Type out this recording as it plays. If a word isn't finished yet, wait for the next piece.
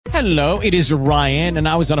Hello, it is Ryan, and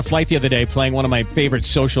I was on a flight the other day playing one of my favorite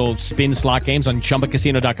social spin slot games on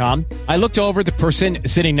ChumbaCasino.com. I looked over at the person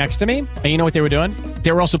sitting next to me, and you know what they were doing?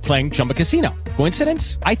 They were also playing Chumba Casino.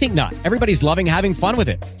 Coincidence? I think not. Everybody's loving having fun with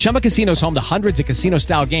it. Chumba Casino is home to hundreds of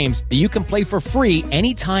casino-style games that you can play for free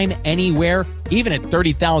anytime, anywhere, even at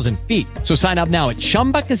 30,000 feet. So sign up now at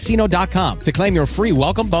ChumbaCasino.com to claim your free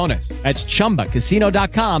welcome bonus. That's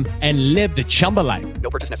ChumbaCasino.com and live the Chumba life.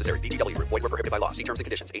 No purchase necessary. VGW. Void where prohibited by law. See terms and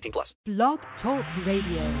conditions. 18+. Blog Talk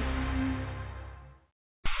Radio.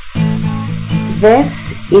 This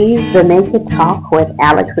is The Naked Talk with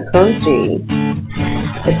Alex Okoroji.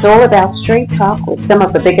 It's all about straight talk with some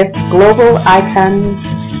of the biggest global icons,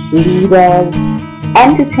 leaders,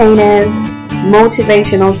 entertainers,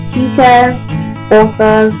 motivational speakers,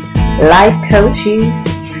 authors, life coaches,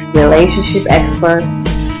 relationship experts,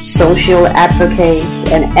 social advocates,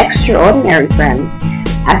 and extraordinary friends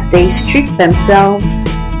as they strip themselves,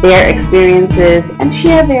 their experiences, and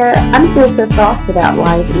share their unfiltered thoughts about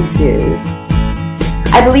life issues.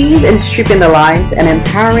 I believe in stripping the lives and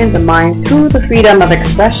empowering the mind through the freedom of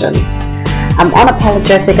expression. I'm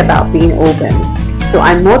unapologetic about being open, so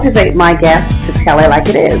I motivate my guests to tell it like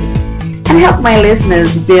it is and help my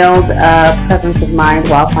listeners build a presence of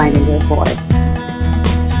mind while finding their voice.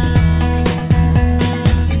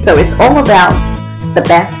 So it's all about the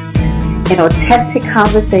best in authentic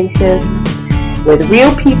conversations with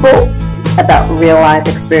real people about real life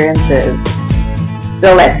experiences.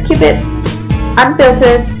 So let's keep it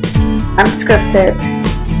unfiltered, unscripted,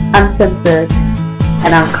 uncensored,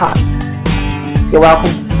 and uncut. You're welcome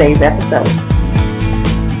to today's episode.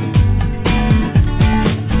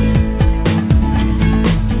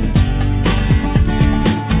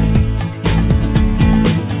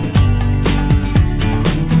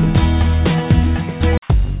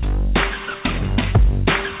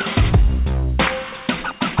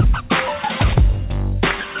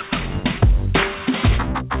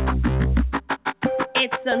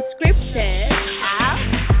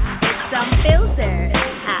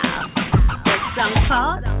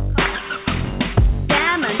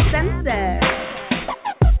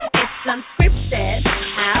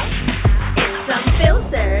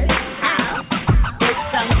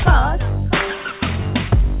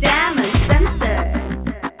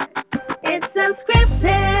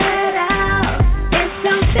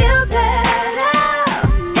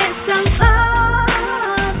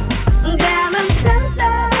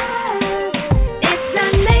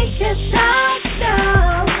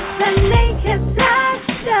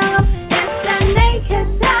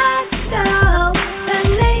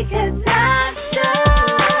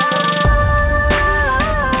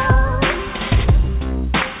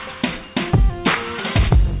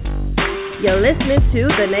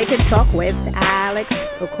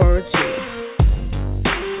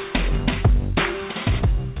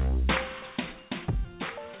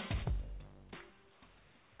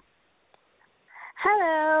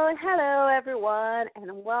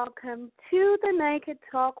 Welcome to The Naked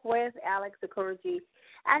Talk with Alex Okoroji.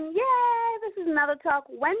 And yay, this is another Talk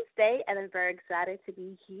Wednesday, and I'm very excited to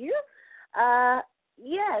be here.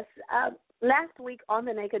 Last week on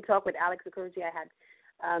The Naked Talk with Alex Okoroji, I had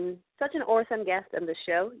such an awesome guest on the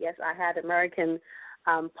show. Yes, I had American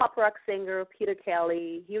pop rock singer Peter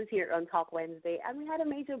Kelly. He was here on Talk Wednesday, and we had a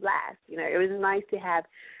major blast. You know, it was nice to have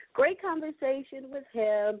great conversation with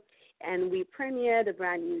him. And we premiered a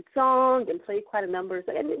brand new song and played quite a number.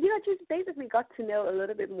 And, just basically got to know a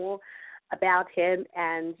little bit more about him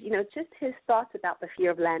and, just his thoughts about the fear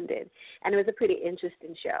of landing. And it was a pretty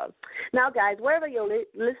interesting show. Now, guys, wherever you're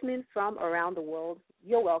listening from around the world,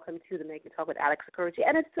 you're welcome to The Naked Talk with Alex Okoroji.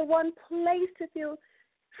 And it's the one place to feel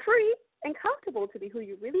free and comfortable to be who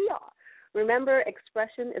you really are. Remember,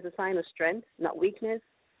 expression is a sign of strength, not weakness.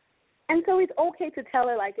 And so it's okay to tell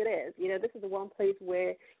it like it is. This is the one place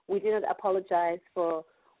where we do not apologize for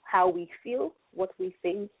how we feel, what we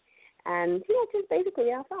think, and, just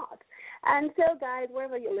basically our thoughts. And so, guys,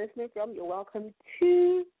 wherever you're listening from, you're welcome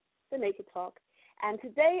to The Naked Talk. And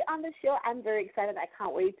today on the show, I'm very excited. I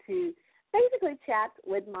can't wait to basically chat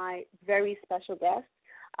with my very special guest.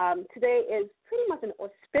 Today is pretty much an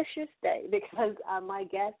auspicious day because my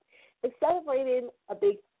guest is celebrating a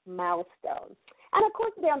big milestone. And, of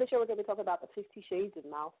course, today on the show, we're going to talk about the 50 Shades of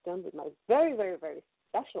Milestone with my very, very, very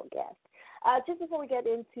special guest. Just before we get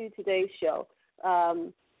into today's show,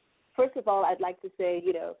 first of all, I'd like to say,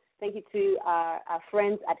 thank you to our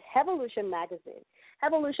friends at Hevolution Magazine.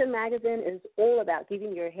 Hevolution Magazine is all about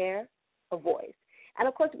giving your hair a voice. And,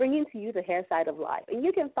 of course, bringing to you the hair side of life. And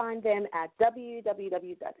you can find them at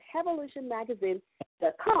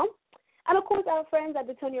www.hevolutionmagazine.com. And, of course, our friends at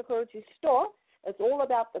the Tony Okoroji store, It's all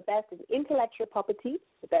about the best in intellectual property,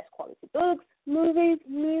 the best quality books, movies,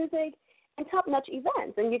 music, and top-notch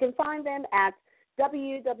events. And you can find them at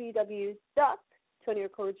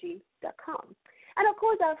www.tonyokoroji.com. And, of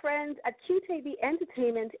course, our friends at QTB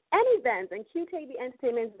Entertainment and Events. And QTB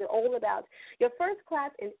Entertainment is all about your first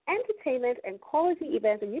class in entertainment and quality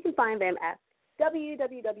events. And you can find them at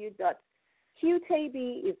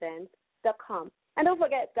www.qtabevents.com. And don't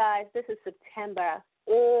forget, guys, this is September,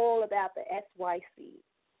 all about the SYC.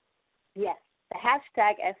 Yes, the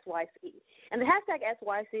hashtag SYC. And the hashtag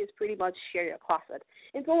SYC is pretty much Share Your Closet.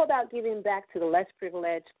 It's all about giving back to the less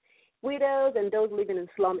privileged, widows and those living in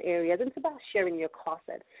slum areas. It's about sharing your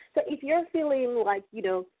closet. So if you're feeling like,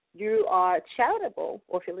 you are charitable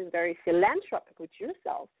or feeling very philanthropic with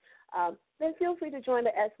yourself, then feel free to join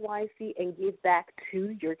the SYC and give back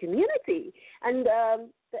to your community. And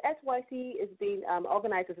the SYC is being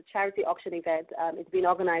organized as a charity auction event. It's being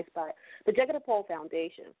organized by the Jagger Paul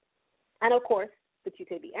Foundation. And, of course, the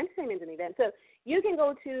QTB Entertainment and Events. So you can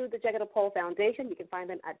go to the Jagger Paul Foundation. You can find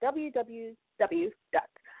them at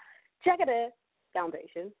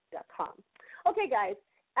www.jaggerfoundation.com. Okay, guys,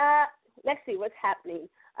 let's see what's happening.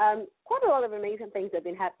 Quite a lot of amazing things have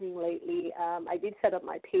been happening lately. I did set up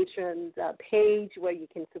my patrons page where you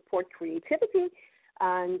can support creativity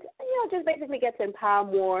and, just basically get to empower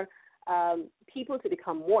more people to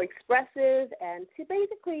become more expressive and to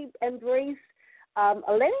basically embrace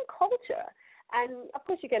a learning culture. And, of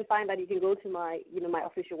course, you can find that. You can go to my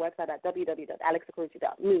official website at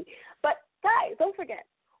www.alexokoroji.me. But, guys, don't forget,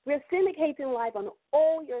 we're syndicating live on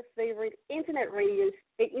all your favorite internet radio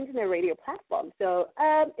platforms. So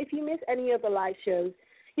if you miss any of the live shows,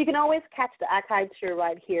 you can always catch the archived show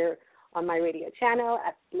right here on my radio channel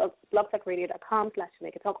at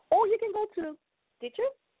blogtalkradio.com/JamaicaTalk. Or you can go to Stitcher.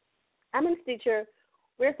 I'm in Stitcher.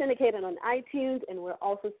 We're syndicated on iTunes, and we're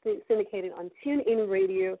also syndicated on TuneIn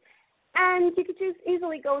Radio. And you could just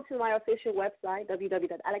easily go to my official website,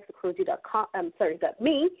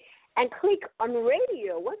 www.alexokoroji.me, and click on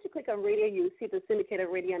radio. Once you click on radio, you see the syndicated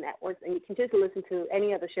radio networks, and you can just listen to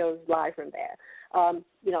any of the shows live from there.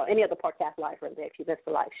 Any other podcast live from there if you missed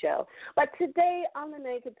the live show. But today on the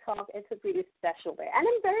Naked Talk, it's a pretty special day. And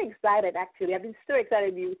I'm very excited, actually. I've been so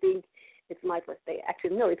excited you think it's my birthday.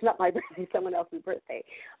 Actually, no, it's not my birthday. It's someone else's birthday.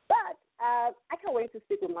 But I can't wait to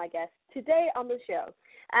speak with my guest today on the show.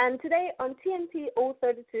 And today on TNT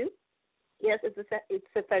 032, yes, it's the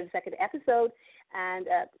 32nd episode, and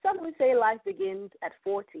some would say life begins at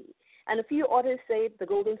 40. And a few others say the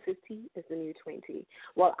golden 50 is the new 20.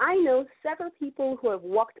 Well, I know several people who have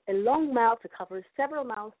walked a long mile to cover several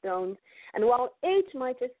milestones, and while age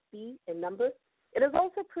might just be a number, it is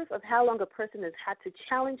also proof of how long a person has had to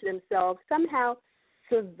challenge themselves, somehow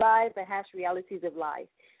survive the harsh realities of life.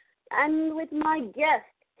 And with my guest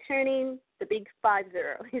turning the big 50,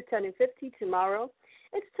 he's turning 50 tomorrow,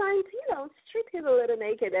 it's time to, strip him a little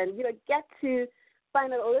naked and, get to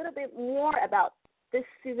find out a little bit more about this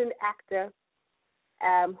seasoned actor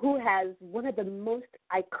who has one of the most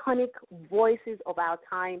iconic voices of our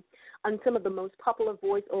time on some of the most popular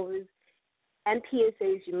voiceovers and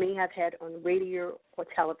PSAs you may have heard on radio or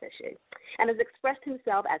television, and has expressed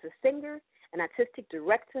himself as a singer, an artistic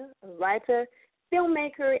director, a writer,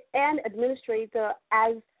 filmmaker, and administrator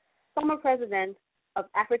as former president of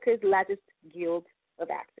Africa's largest guild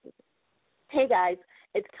of actors. Hey, guys,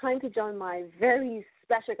 it's time to join my very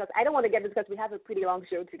special, because I don't want to get this because we have a pretty long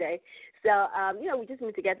show today. So, we just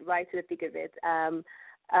need to get right to the thick of it.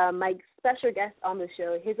 My special guest on the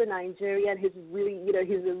show, he's a Nigerian. He's really,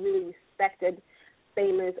 he's a really respected,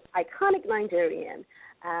 famous, iconic Nigerian.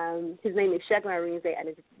 His name is Segun Arinze, and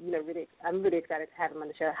it's, I'm really excited to have him on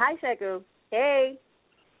the show. Hi, Segun. Hey.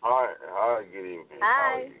 Hi. Good evening. Hi.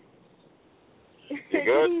 How are you? You good?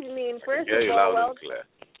 Good evening. First yeah, of all, loud and clear.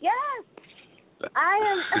 Yes, I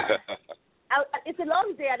am. It's a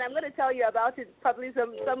long day, and I'm going to tell you about it probably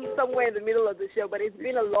somewhere in the middle of the show. But it's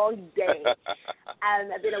been a long day,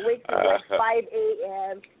 and I've been awake since like 5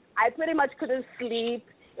 a.m. I pretty much couldn't sleep.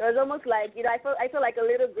 It was almost like, I feel like a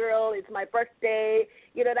little girl. It's my birthday.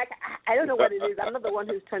 I don't know what it is. I'm not the one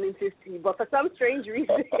who's turning 50, but for some strange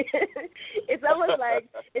reason, it's almost like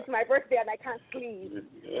it's my birthday and I can't sleep.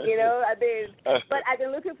 But I've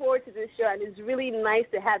been looking forward to this show, and it's really nice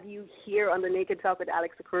to have you here on the Naked Talk with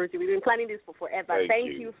Alex Okoroji. We've been planning this for forever.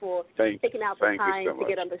 Thank you for taking out the time to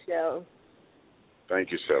get on the show.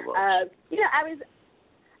 Thank you so much.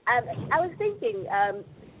 I was thinking,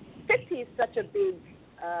 50 is such a big.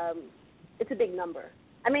 It's a big number.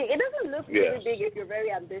 I mean, it doesn't look really big if you're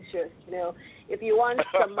very ambitious. You know, if you want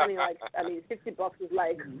some money, like $50 is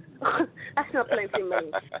like that's not plenty of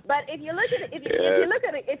money. But if you look at it,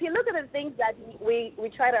 if you look at the things that we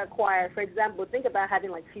try to acquire, for example, think about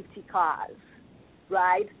having like 50 cars,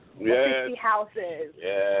 right? Or 50 houses,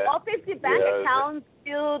 or 50 bank accounts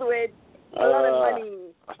filled with a lot of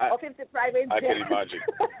money, or 50 private jets.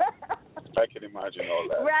 I can imagine all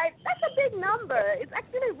that. Right? That's a big number. It's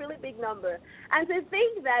actually a really big number. And to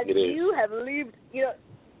think that you have lived, you know,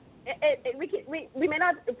 we may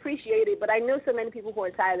not appreciate it, but I know so many people who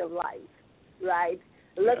are tired of life, right?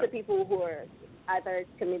 Lots of people who are either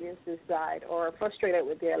committing suicide or frustrated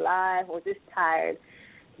with their life or just tired.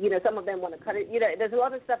 You know, some of them want to cut it. You know, there's a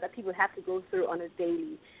lot of stuff that people have to go through on a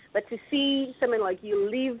daily. But to see someone like you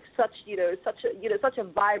live such a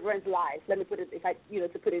vibrant life, let me put it,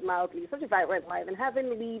 to put it mildly, such a vibrant life, and having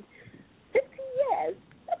lived 50 years,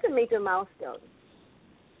 that's a major milestone.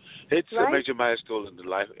 It's a major milestone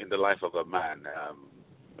in the life of a man.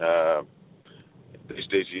 These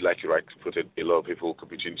days, like you right to put it, a lot of people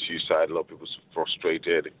committing suicide, a lot of people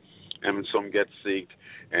frustrated, and some get sick,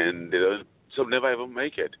 and some never even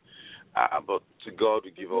make it. But to God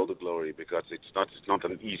we give all the glory, because it's not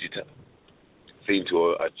an easy thing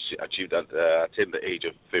to achieve that, attain the age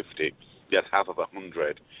of 50. That's half of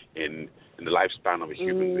 100 in the lifespan of a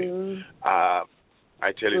human being.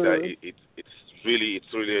 I tell you that it's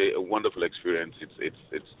really a wonderful experience.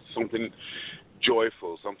 It's something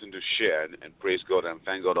joyful, something to share and praise God and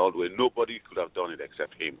thank God all the way. Nobody could have done it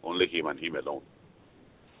except Him, only Him and Him alone.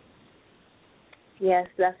 Yes,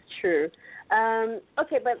 that's true.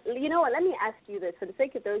 Okay, but you know what, let me ask you this, for the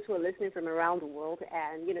sake of those who are listening from around the world,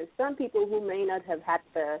 and, you know, some people who may not have had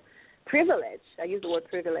the privilege, I use the word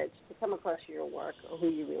privilege, to come across your work or who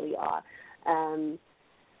you really are,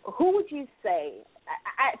 who would you say,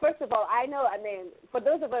 first of all, I mean, for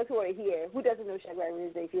those of us who are here, who doesn't know Segun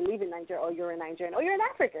Arinze, if you live in Nigeria or you're a Nigerian or you're an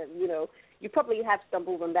African, you know, you probably have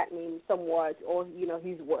stumbled on that name somewhat, or, you know,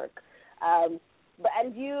 his work.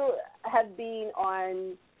 And you have been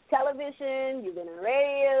on television, you've been on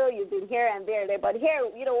radio, you've been here and there, but here,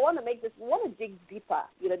 you know, want to dig deeper.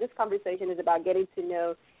 You know, this conversation is about getting to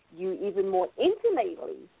know you even more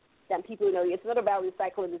intimately than people know you. It's not about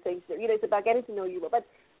recycling the same story. You know, it's about getting to know you. But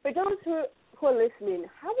for those who are listening,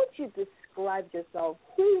 how would you describe yourself?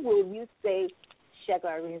 Who will you say Segun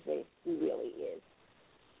Arinze really is?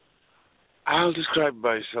 I'll describe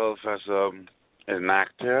myself as an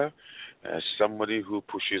actor, as somebody who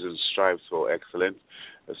pushes and strives for excellence,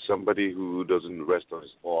 as somebody who doesn't rest on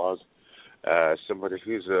his paws, somebody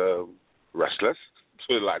who's restless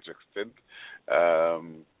to a large extent,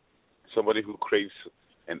 somebody who craves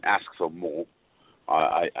and asks for more.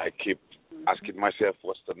 I keep asking myself,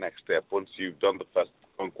 what's the next step? Once you've done the first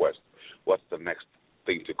conquest, what's the next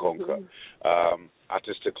thing to conquer?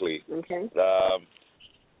 Artistically,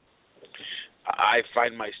 I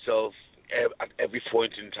find myself at every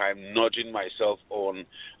point in time nudging myself on,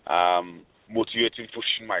 motivating,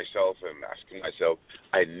 pushing myself and asking myself,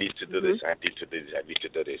 I need to do this, I need to do this, I need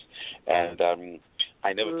to do this. And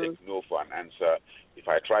I never take no for an answer. If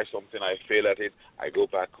I try something, I fail at it, I go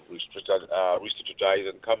back, re-strategize,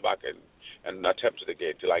 and come back and attempt it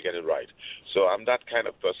again till I get it right. So I'm that kind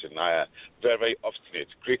of person. I very, very obstinate,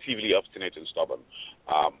 creatively obstinate and stubborn.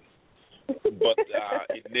 But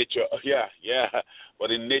in nature,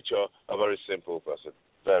 but in nature, a very simple person.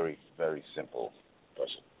 Very, very simple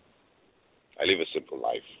person. I live a simple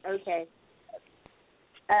life. Okay.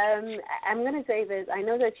 I'm going to say this. I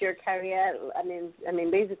know that your career, I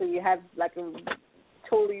mean, basically you have like a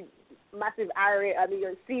totally massive area. I mean,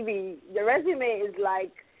 your CV, your resume is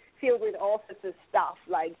like filled with all sorts of stuff.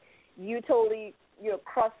 Like you totally, you know,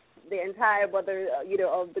 cross the entire border, you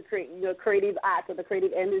know, of the creative arts or the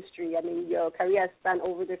creative industry. I mean, your career spanned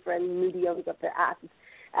over different mediums of the arts,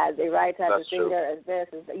 as a writer, as a singer, as this,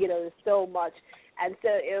 you know, there's so much. And so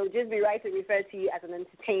it would just be right to refer to you as an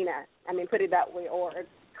entertainer. I mean, put it that way, or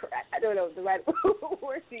I don't know the right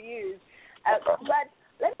word to use. But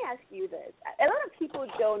let me ask you this. A lot of people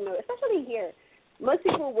don't know, especially here, most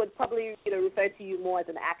people would probably, you know, refer to you more as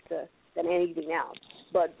an actor than anything else.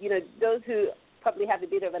 But, you know, those who probably have a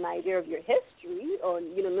bit of an idea of your history or,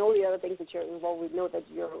 you know the other things that you're involved with, know that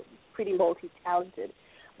you're pretty multi-talented.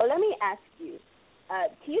 But let me ask you,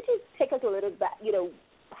 can you just take us a little bit, you know,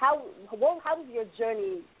 how was your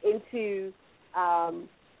journey into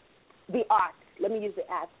the arts? Let me use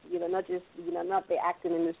the arts, you know, not just, you know, not the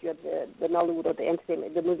acting industry or the Nollywood or the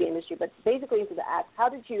entertainment, the movie industry, but basically into the arts. How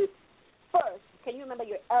did you, first, can you remember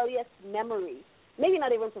your earliest memory, maybe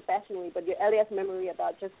not even professionally, but your earliest memory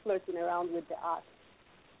about just flirting around with the arts?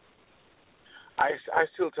 I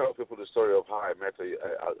still tell people the story of how I met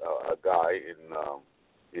a guy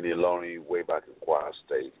in Ilorin way back in Kwara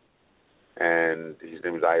State, and his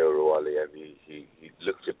name is OkorojiLIVE, and he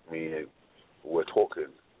looked at me and we were talking,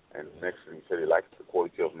 and next thing he said he liked the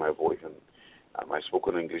quality of my voice and my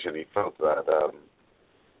spoken English, and he felt that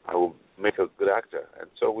I would make a good actor, and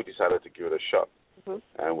so we decided to give it a shot,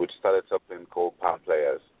 and we started something called Palm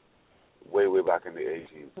Players way back in the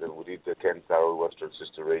 80s, and we did the Ken Sarah Western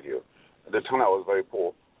Sister Radio. At the time I was very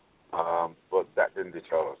poor, but that didn't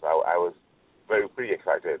deter us. I was pretty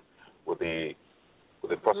excited with the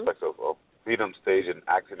prospect of being on stage and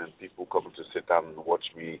acting, and people coming to sit down and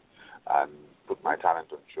watch me and put my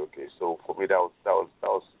talent on showcase. So for me, that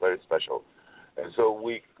was very special. And so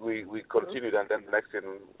we continued, and then the next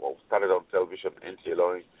thing, started on television in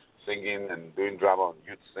Ilorin, singing and doing drama on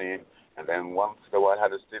youth scene. And then once in a while, I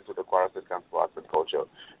had a stint with the Kwara State Council for Arts and Culture.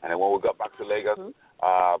 And then when we got back to Lagos,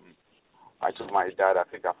 I told my dad, I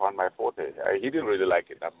think I found my forte. He didn't really like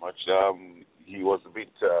it that much. He was a bit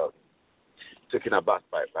taken aback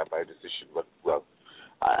by my decision. But, well,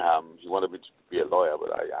 he wanted me to be a lawyer.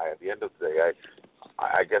 But I at the end of the day,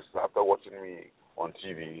 I guess after watching me on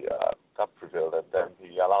TV, that prevailed, and then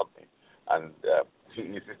he allowed me. And he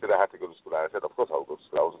insisted I had to go to school. And I said, of course I'll go to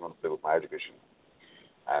school. I wasn't going to play with my education.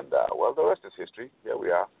 And, well, the rest is history. Here we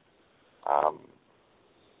are.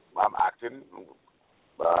 I'm acting.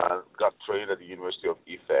 Got trained at the University of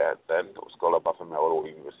Ife, then was called Obafemi Awolowo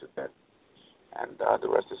University then. And the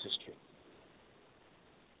rest is history.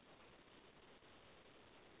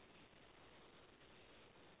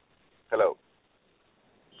 Hello.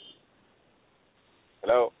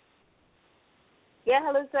 Hello. Yeah,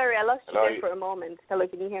 hello, sorry, I lost Hello, you there for a moment. Hello,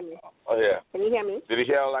 can you hear me? Oh, yeah. Can you hear me? Did you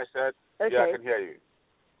hear all I said? Okay. Yeah, I can hear you.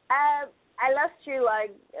 I lost you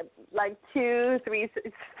like 2, 3,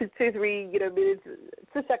 minutes,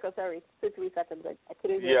 2 seconds. Sorry, 2, 3 seconds. I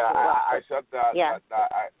couldn't hear. Yeah, I said that. Yeah.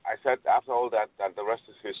 I said after all that the rest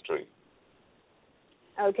is history.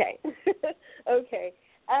 Okay, okay.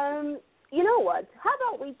 You know what? How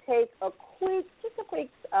about we take a quick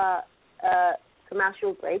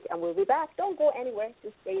commercial break, and we'll be back. Don't go anywhere.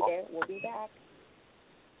 Just stay there. We'll be back.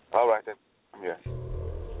 All right then. I'm here.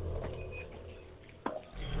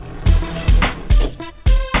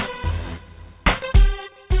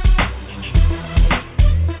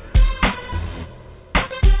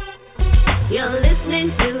 You're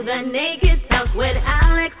listening to The Naked Talk with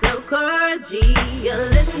Alex Okoroji. You're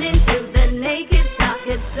listening to The Naked Talk.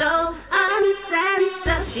 It's so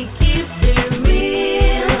uncensored. She keeps it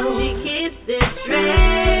real. She keeps it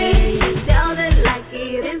straight. She tells it like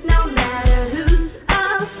it is, no matter who's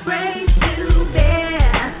afraid to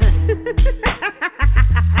bear.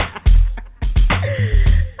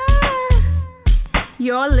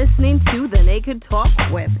 You're listening to The Naked Talk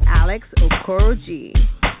with Alex Okoroji.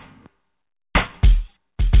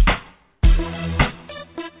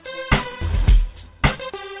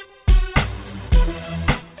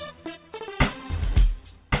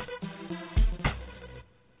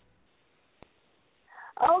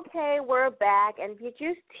 Okay, we're back, and if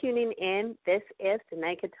you're just tuning in, this is The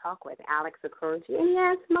Naked Talk with Alex Okoroji. And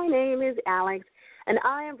yes, my name is Alex, and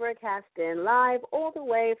I am broadcasting live all the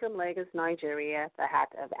way from Lagos, Nigeria, the heart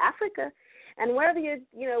of Africa. And wherever you're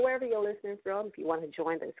listening from, if you want to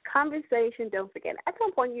join this conversation, don't forget, at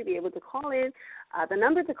some point you'll be able to call in. The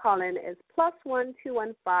number to call in is +1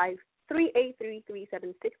 215 383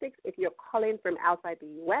 3766 if you're calling from outside the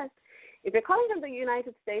U.S. If you're calling from the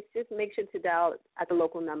United States, just make sure to dial at the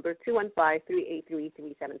local number,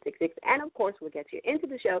 215-383-3766. And, of course, we'll get you into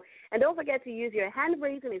the show. And don't forget to use your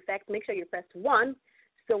hand-raising effect. Make sure you press 1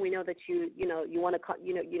 so we know that you want to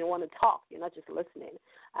talk. You're not just listening.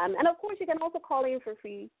 And, of course, you can also call in for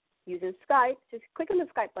free using Skype. Just click on the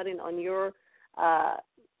Skype button on your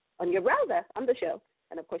browser on the show.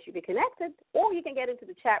 And, of course, you'll be connected, or you can get into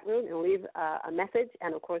the chat room and leave a message,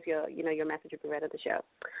 and, of course, your message will be read at the show.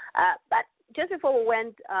 But just before we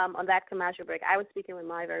went on that commercial break, I was speaking with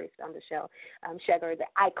my very friend on the show, Segun, the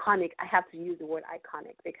iconic. I have to use the word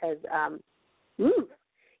iconic because,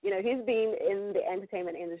 he's been in the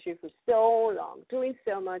entertainment industry for so long, doing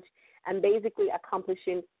so much, and basically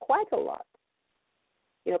accomplishing quite a lot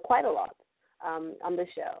on the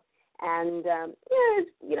show. And,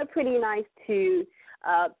 it's pretty nice to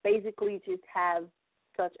basically just have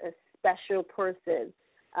such a special person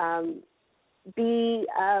be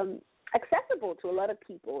accessible to a lot of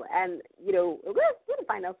people. And, we're going to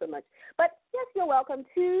find out so much. But, yes, you're welcome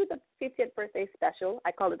to the 50th birthday special.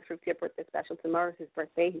 I call it the 50th birthday special. Tomorrow's his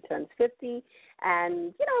birthday. He turns 50.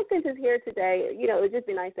 And, since he's here today, it would just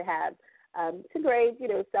be nice to have It's a great,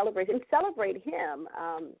 celebration. Celebrate him,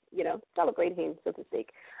 celebrate him, so to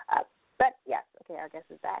speak. But, yes, okay, our guest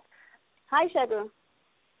is back. Hi, Segun.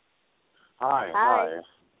 Hi.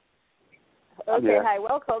 Okay, hi,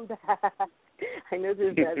 welcome back. I know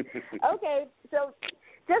this is Okay, so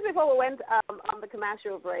just before we went on the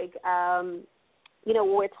commercial break, we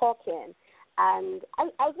were talking, and I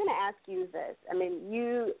was going to ask you this. I mean,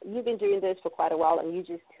 you've been doing this for quite a while, and you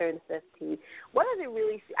just turned 50. What does it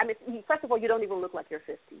really? I mean, first of all, you don't even look like you're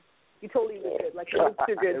 50. You totally look good. Like, you look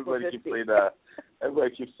too good for 50.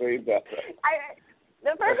 Everybody keeps saying that.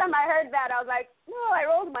 The first time I heard that, I was like, no, I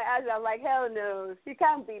rolled my eyes. I was like, hell no, you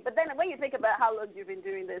can't be. But then when you think about how long you've been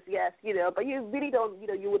doing this, yes, but you really don't,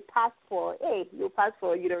 you would pass for,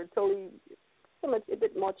 totally a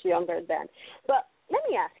bit much younger than. But let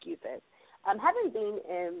me ask you this. Having been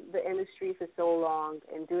in the industry for so long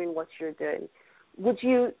and doing what you're doing, would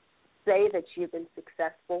you say that you've been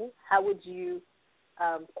successful? How would you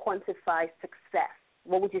quantify success?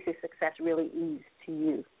 What would you say success really is to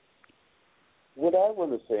you? What I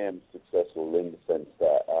want to say I'm successful in the sense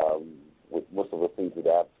that with most of the things that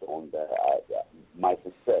I've done, my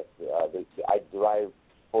success, I drive,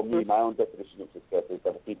 for me, my own definition of success is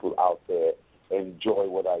that the people out there enjoy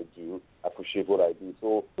what I do, appreciate what I do.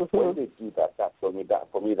 So when they do that, that's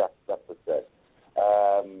success.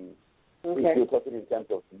 If you're talking in terms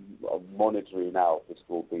of monetary now,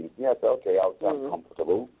 fiscal things, yes, okay, I'm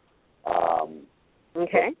comfortable.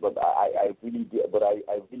 But I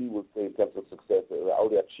really would say in terms of success, all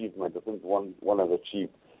the achievements, I think one has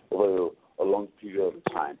achieved over a long period of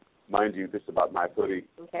time. Mind you, this is about my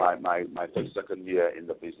 32nd year in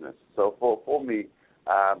the business. So for me,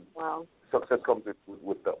 success comes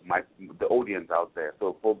with the audience out there.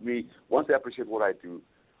 So for me, once I appreciate what I do,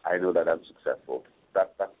 I know that I'm successful.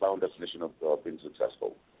 That's my own definition of being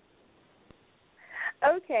successful.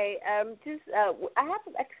 Okay, I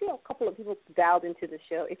have actually a couple of people dialed into the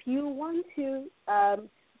show. If you want to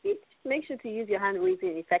make sure to use your hand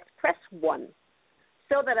raising effect, press 1,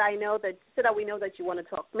 so that we know that you want to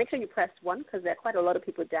talk. Make sure you press 1 because there are quite a lot of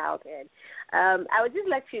people dialed in. I would just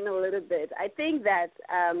let you know a little bit. I think that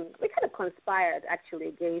we kind of conspired actually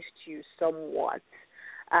against you somewhat.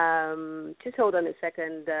 Just hold on a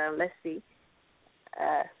second. Let's see.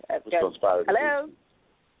 Hello.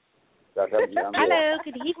 Hello,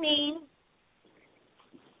 good evening.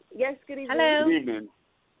 Yes, good evening. Hello.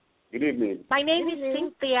 Good evening. My name is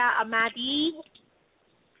Cynthia Amadi.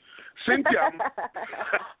 Cynthia.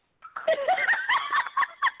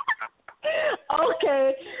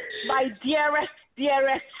 Okay, my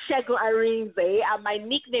dearest Segun Arinze, and my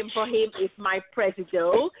nickname for him is my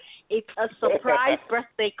Presido. It's a surprise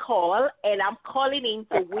birthday call, and I'm calling in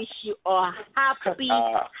to wish you a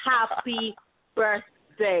happy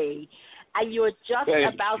birthday. And you're just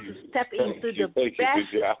about to step into the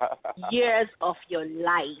best years of your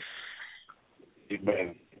life.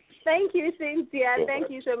 Amen. Thank you, Cynthia.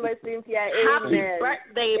 Thank you so much, Cynthia. Happy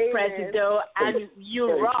birthday, Presido, and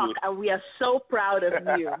you rock, and we are so proud of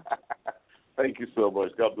you. Thank you so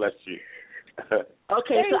much. God bless you.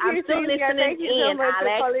 Okay, so I'm still listening in,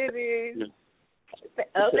 Alex.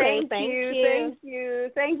 Okay,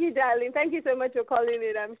 thank you, darling. Thank you so much for calling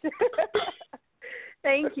in. I'm sure.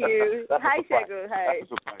 Thank you. Hi, Segun. Hi.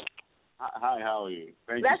 Hi, how are you?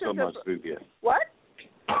 Thank you so much, Cynthia. What?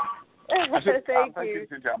 Thank you.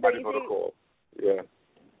 Cynthia, I'm ready for the call. Yeah.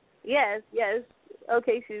 Yes.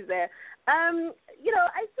 Okay, she's there.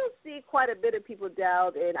 I still see quite a bit of people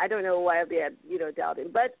dialed in. I don't know why they're, dialed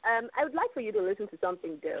in. But I would like for you to listen to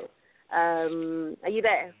something, though. Are you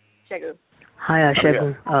there, Segun? Hi,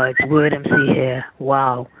 Segun. It's Word MC here.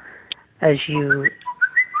 Wow. As you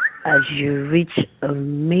reach a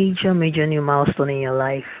major new milestone in your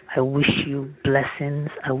life, I wish you blessings.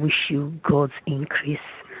 I wish you God's increase.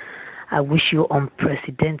 I wish you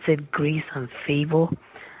unprecedented grace and favor.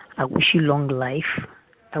 I wish you long life.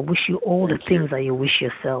 I wish you all the things that you wish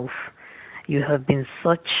yourself. You have been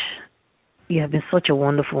such a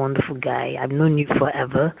wonderful guy. I've known you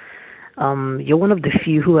forever. You're one of the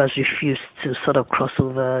few who has refused to sort of cross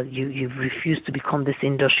over. You've refused to become this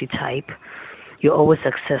industry type. You're always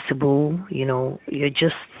accessible. You're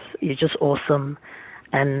just awesome.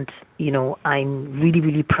 And, I'm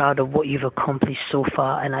really proud of what you've accomplished so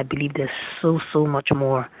far. And I believe there's so much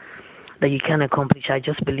more that you can accomplish. I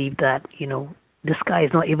just believe that, the sky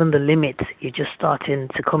is not even the limit. You're just starting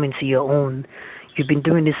to come into your own. You've been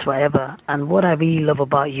doing this forever. And what I really love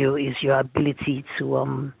about you is your ability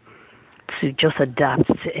to just adapt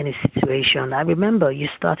to any situation. I remember you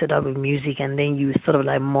started out with music and then you sort of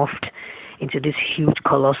like morphed into this huge,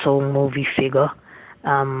 colossal movie figure.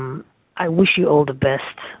 I wish you all the best.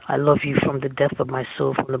 I love you from the depth of my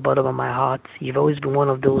soul, from the bottom of my heart. You've always been one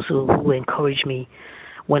of those who encouraged me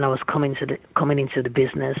when I was coming into the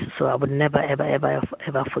business. So I would never, ever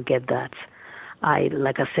forget that.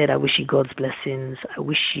 Like I said, I wish you God's blessings. I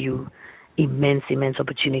wish you immense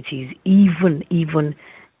opportunities, even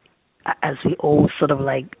as we all sort of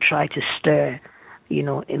like try to stir,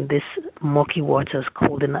 in this murky waters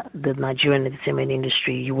called the Nigerian entertainment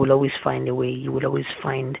industry. You will always find a way. You will always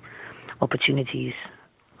find opportunities.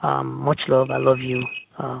 Much love. I love you.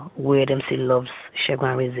 Weird MC loves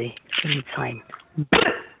Segun Arinze. Anytime.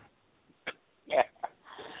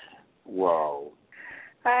 Wow.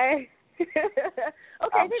 Hi. Okay,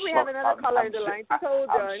 I think we have another caller in the line. Just hold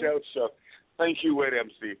on. I'm shell-shocked. Thank you, Weird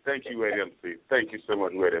MC. Thank you, Weird MC. Thank you so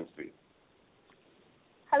much, Weird MC.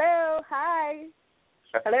 Hello. Hi.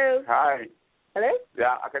 Hello. Hi. Hello?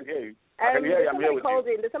 Yeah, I can hear you. I can hear you. I'm here with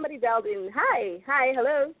you. There's somebody dialed in. Hi. Hi.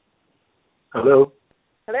 Hello. Hello.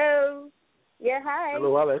 Hello. Yeah, hi.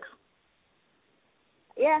 Hello, Alex.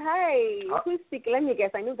 Yeah, hi. Who's speaking? Let me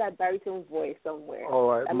guess. I know that baritone voice somewhere.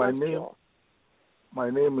 All right. I'm my not name. Sure. My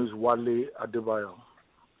name is Wale Adebayo.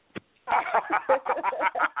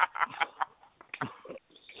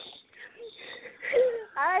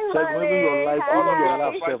 Hi, so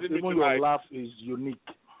Wale. Even your laugh is unique.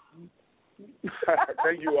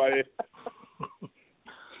 Thank you, Wale.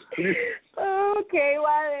 Okay,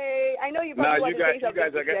 Wale. I know you probably want to say something.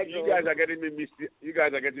 You guys are getting me misty. You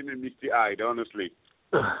guys are getting me misty-eyed, honestly.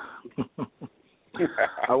 I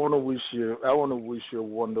want to wish you a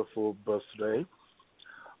wonderful birthday.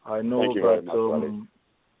 I know Thank you that very much,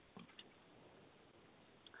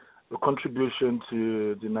 the contribution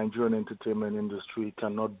to the Nigerian entertainment industry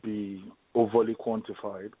cannot be overly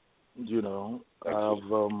quantified. You're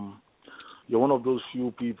one of those few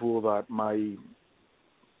people that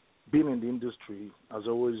being in the industry has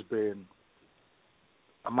always been,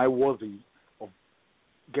 am I worthy of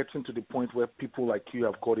getting to the point where people like you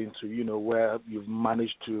have got into, where you've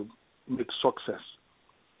managed to make success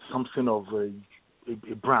something of a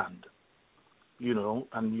brand,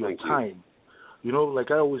 and your time.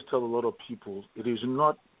 Like I always tell a lot of people, it is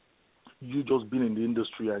not you just being in the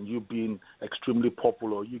industry and you being extremely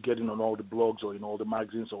popular, you getting on all the blogs or in all the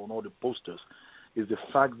magazines or on all the posters. It's the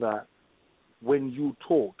fact that when you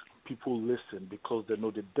talk, people listen because they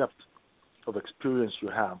know the depth of experience you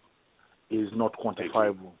have is not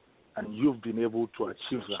quantifiable. And you've been able to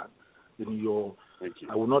achieve that in your,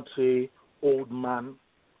 I will not say old man,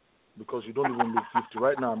 because you don't even look 50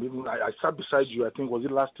 right now. I sat beside you, I think, was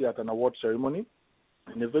it last year at an award ceremony?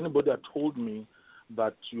 And if anybody had told me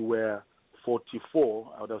that you were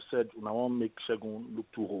 44, I would have said, I won't make Segun look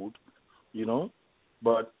too old,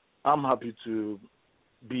 But I'm happy to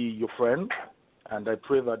be your friend, and I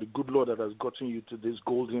pray that the good Lord that has gotten you to this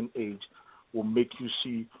golden age will make you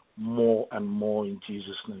see more and more in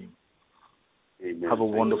Jesus' name. Amen. Have a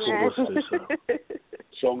wonderful birthday, sir.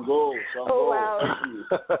 Shango. Oh, wow.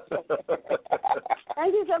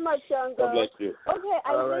 Thank you so much, Shango. God bless you. Okay,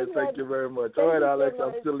 all right, thank you very much. All right, Alex,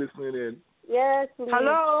 I'm still listening in. Yes, please.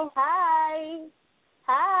 Hello. Hi.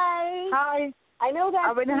 I know that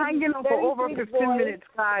I've been hanging on for over 15 minutes,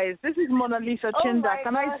 guys. This is Mona Lisa Chinda.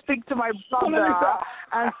 Can I speak to my brother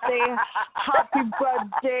and say happy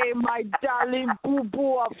birthday, my darling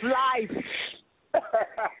boo-boo of life?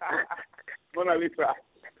 Mona Lisa,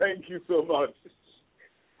 thank you so much.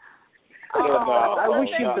 I wish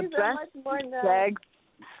you the best, Greg.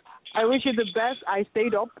 I wish you the best. I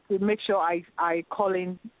stayed up to make sure I call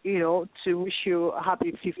in, to wish you a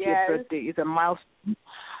happy 50th birthday. It's a milestone.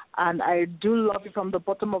 And I do love you from the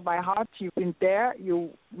bottom of my heart. You've been there. You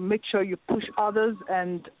make sure you push others,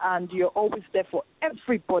 and you're always there for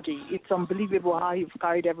everybody. It's unbelievable how you've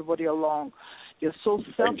carried everybody along. You're so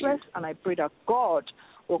selfless, and I pray that God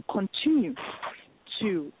will continue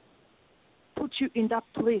to put you in that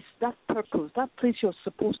place, that purpose, that place you're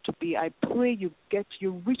supposed to be. I pray you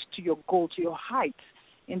reach to your goal, to your heights,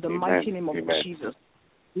 in the mighty name of Jesus.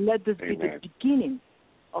 Let this be the beginning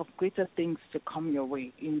of greater things to come your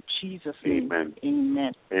way. In Jesus' name.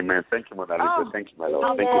 Amen. Thank you, Mona Lisa. Thank you, my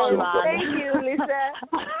love. Thank you so much. Thank you, Lisa.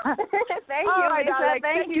 Thank you, Lisa. Alex,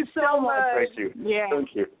 thank you so much. Thank you. Yeah.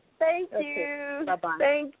 Thank you. Thank you. Bye-bye.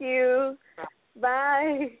 Thank you.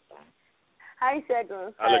 Bye. Hi,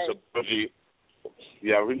 Segun. Alex,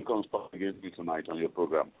 we are really conspiring against you tonight on your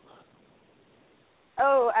program.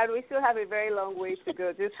 Oh, and we still have a very long way to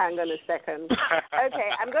go. Just hang on a second. Okay,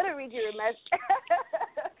 I'm going to read you a message.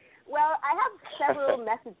 Well, I have several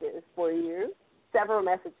messages for you.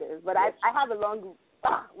 But I have a long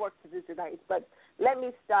work to do tonight. But let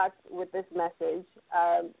me start with this message.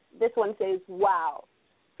 This one says, wow,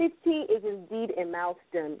 50 is indeed a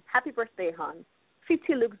milestone. Happy birthday, hon.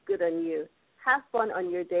 50 looks good on you. Have fun on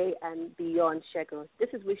your day and beyond, Segun. This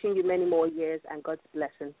is wishing you many more years and God's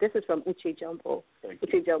blessing. This is from Uche Jumbo.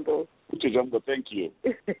 Uche Jumbo. Uche Jumbo, thank you.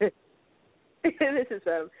 This is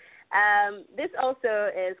from. This also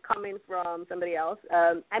is coming from somebody else.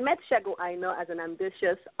 I met Segun Aino as an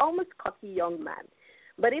ambitious, almost cocky young man.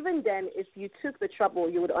 But even then, if you took the trouble,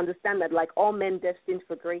 you would understand that like all men destined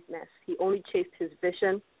for greatness, he only chased his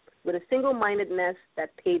vision with a single-mindedness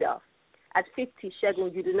that paid off. At 50,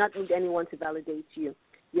 Segun, you do not need anyone to validate you.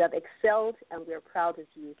 You have excelled, and we are proud of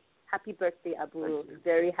you. Happy birthday, Aburo.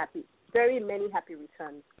 Very many happy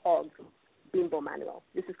returns. Og, Bimbo Manuel.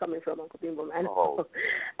 This is coming from Uncle Bimbo Manuel. Oh.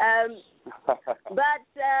 But,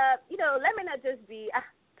 let me not just be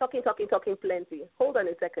talking plenty. Hold on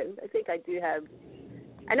a second. I think I do have...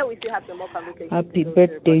 I know we still have some more conversations. Happy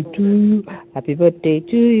birthday to you. Happy birthday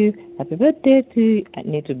to you. Happy birthday to you. I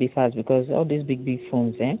need to be fast because all these big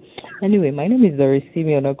phones, Anyway, my name is Doris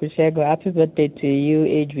Simeon Okushego. Happy birthday to you,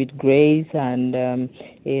 age with grace and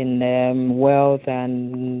in wealth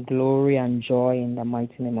and glory and joy in the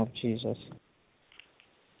mighty name of Jesus.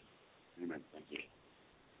 Amen. Thank you.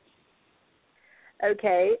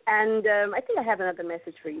 Okay, and I think I have another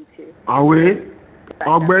message for you too. Already.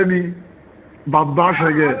 Babash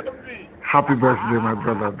again. Happy birthday, my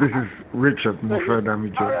brother. This is Richard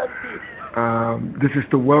Mufedamijo. This is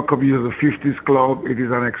to welcome you to the 50s Club. It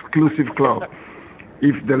is an exclusive club.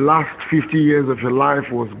 If the last 50 years of your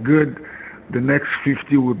life was good, the next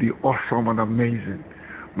 50 will be awesome and amazing.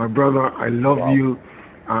 My brother, I love you,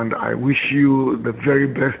 and I wish you the very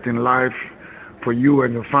best in life for you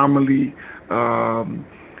and your family.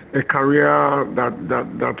 A career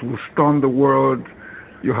that will stun the world.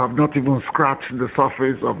 You have not even scratched the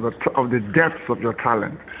surface of the depths of your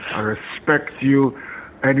talent. I respect you.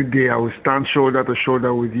 Any day I will stand shoulder to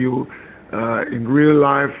shoulder with you in real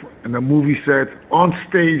life, in a movie set, on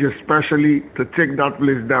stage especially, to take that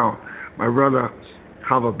place down. My brother,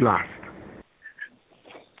 have a blast.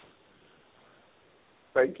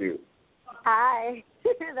 Thank you. Hi.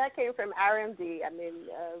 That came from RMD. I mean,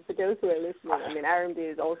 for those who are listening, RMD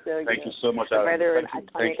is also Thank you so much, RMD.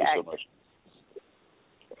 Thank you so much.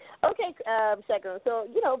 Okay, Segun, so,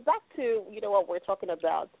 back to, what we're talking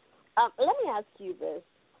about. Let me ask you this.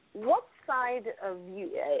 What's the side of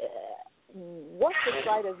you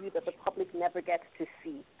that the public never gets to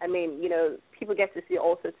see? I mean, people get to see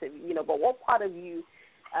all sorts of, but what part of you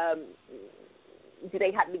do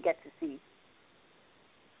they hardly get to see?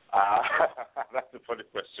 That's a funny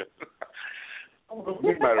question.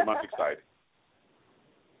 My romantic side.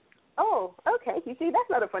 Oh, okay. You see, that's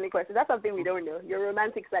not a funny question. That's something we don't know. Your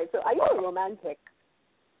romantic side. So are you a romantic?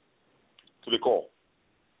 To the core,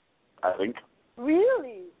 I think.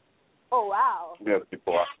 Really? Oh, wow. Yes,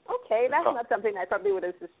 people are. Okay, that's not something I probably would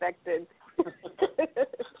have suspected. Okay,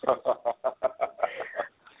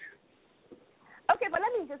 but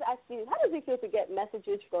let me just ask you, how does it feel to get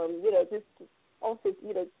messages from, just also,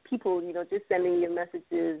 people, just sending you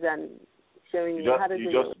messages and showing you how does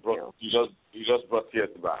it feel? You just brought tears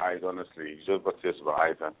to my eyes, honestly. You just brought tears to my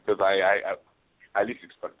eyes, because I least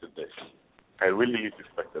expected this. I really least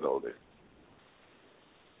expected all this.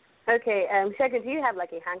 Okay, Segun, do you have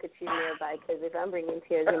like a handkerchief nearby? Because if I'm bringing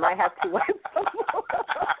tears, you might have to wipe some more.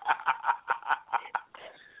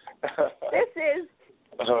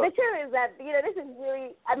 The truth is that, this is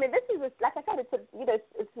really, this is, like I said,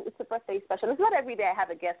 it's a birthday special. It's not every day I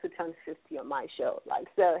have a guest who turns 50 on my show. Like,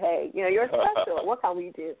 so, hey, you're special. What can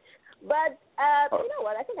we do? But, you know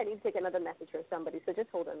what? I think I need to take another message from somebody, so just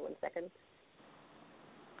hold on 1 second.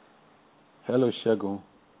 Hello, Segun.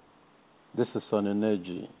 This is Son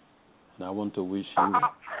Energy, and I want to wish you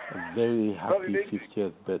a very happy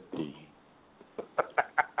 50th birthday.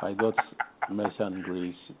 By God's mercy and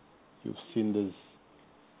grace, you've seen this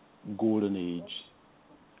golden age,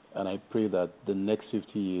 and I pray that the next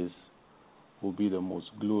 50 years will be the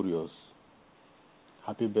most glorious.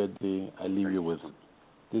 Happy birthday. I leave you with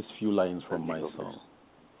these few lines from my song.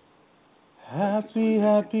 Happy,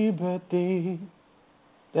 happy birthday.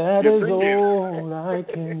 That is all I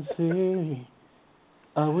can say.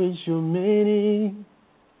 I wish you many,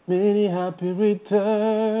 many happy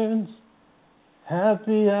returns.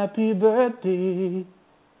 Happy, happy birthday.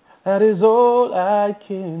 That is all I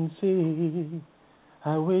can say.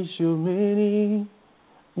 I wish you many,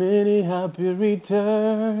 many happy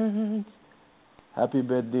returns. Happy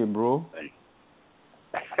birthday, bro.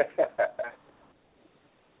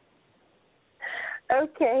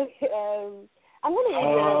 Okay. I'm going to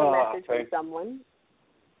read another message from someone.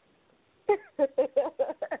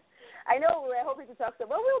 I know we were hoping to talk, well,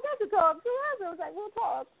 we'll get to talk. So I was like, we'll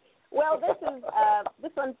talk. Well,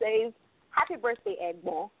 this one says, happy birthday,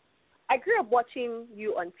 Egbo. I grew up watching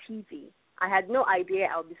you on TV. I had no idea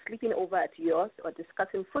I would be sleeping over at yours or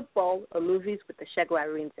discussing football or movies with the Segun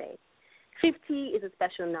Arinze. 50 is a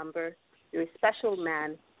special number. You're a special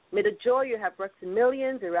man. May the joy you have brought to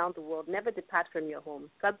millions around the world never depart from your home.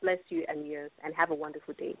 God bless you and yours, and have a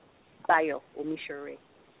wonderful day. Bayo Omishore.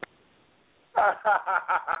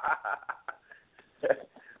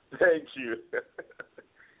 Thank you.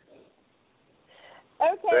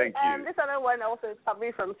 Okay, this other one also is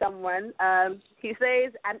coming from someone. He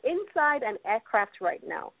says, I'm inside an aircraft right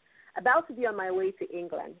now, about to be on my way to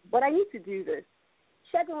England, but I need to do this.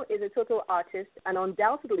 Segun is a total artist and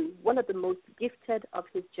undoubtedly one of the most gifted of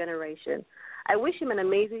his generation. I wish him an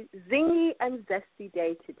amazing, zingy and zesty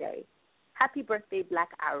day today. Happy birthday, Black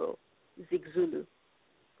Arrow, Zig Zulu.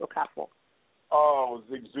 Okafo. Oh,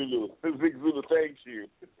 Zig Zulu. Zig Zulu, thank you.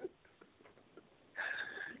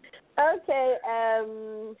 Okay,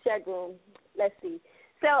 Segun, let's see.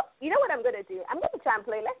 So, you know what I'm going to do? I'm going to try and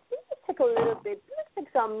play. Let's take a little bit. Let's take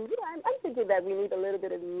some, I'm thinking that we need a little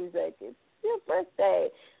bit of music. It's your birthday.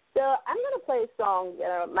 So I'm going to play a song.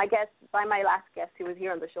 My last guest, he was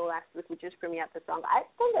here on the show last week. We just premiered the song. I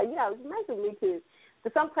think that, it was nice of me to. The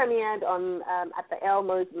song premiered on at the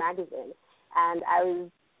Elmo's magazine, and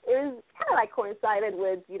it was kind of like coincided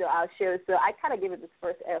with, our show, so I kind of gave it its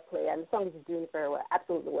first airplay, and the song is doing very well,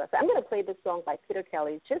 absolutely well. So I'm going to play this song by Peter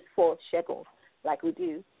Kelly just for Segun, like we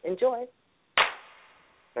do. Enjoy.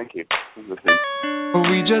 Thank you. Are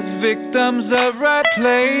we just victims of right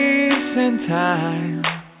place and time?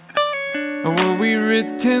 Or were we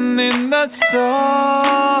written in the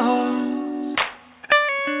stars?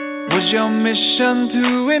 Was your mission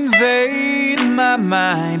to invade my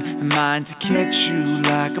mind, and mine to catch you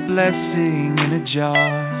like a blessing in a jar?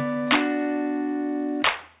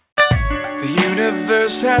 The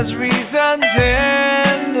universe has reasons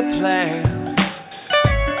and a plan.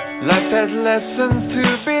 Life has lessons to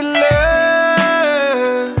be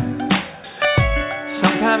learned.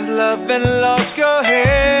 Sometimes love and loss go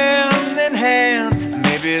hand in hand.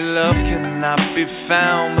 Maybe love cannot be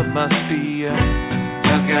found but must be earned.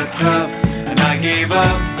 Love got tough and I gave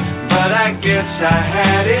up, but I guess I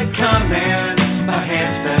had it coming. My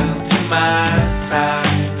hands fell to my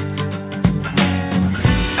side.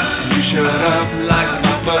 You showed up like a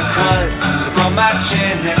uppercut from my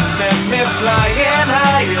chin and sent me flying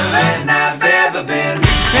higher than I've ever been.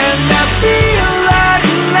 And I feel like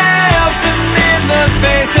laughing in the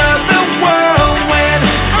face of the world when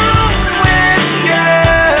I'm with you.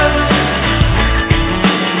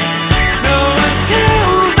 No one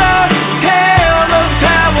tells the tale of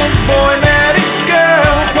how a boy met a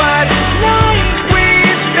girl, what life we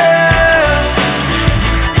share.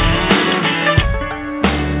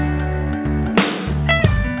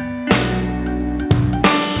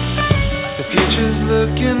 The future's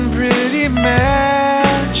looking pretty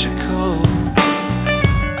magical,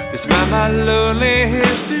 despite my lonely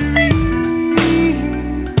history.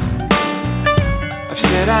 I've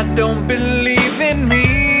said I don't believe in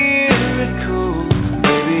miracles.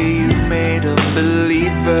 Baby, you made a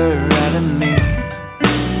believer out of me.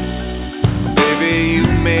 Baby, you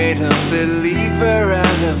made a believer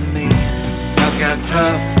out of me. I got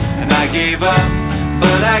tough and I gave up,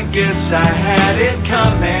 but I guess I had it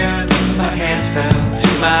coming. My hands fell to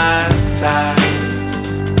my side.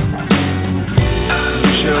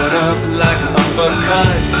 You showed up like an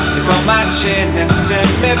uppercut from my chin and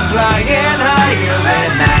sent me flying higher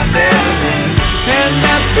than I've ever been. And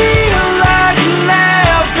I feel like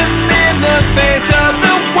laughing in the face of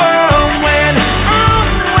the world when I'm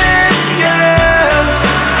with you.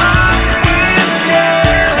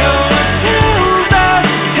 No one tells the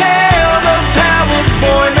tale of how a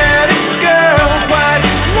boy met a girl, what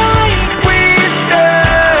life we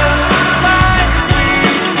share.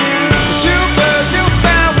 Two birds who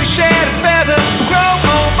found we shared a feather, grow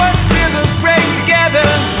old but still look great together.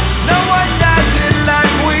 No one does it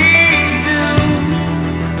like we do.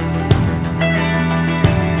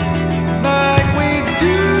 Like we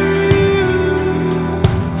do.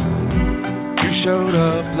 You showed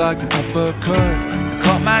up like an uppercut,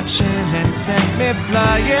 caught my chin and sent me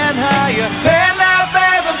flying higher than I've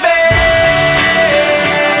ever been.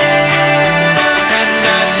 And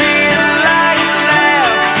I feel like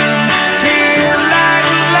laughing,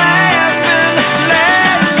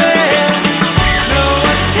 laughing. No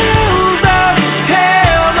one tells the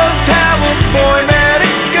tale of how a boy met a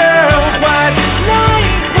girl, what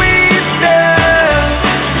life we share.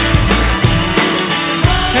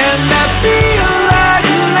 And I feel like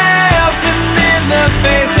laughing in the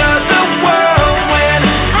face of the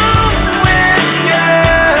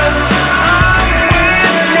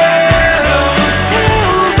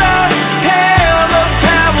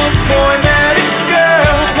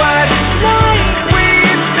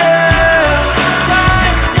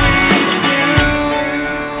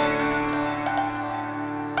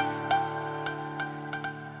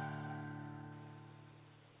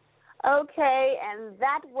Okay, and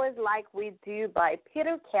that was Like We Do by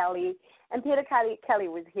Peter Kelly. And Peter Kelly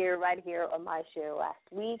was right here on my show last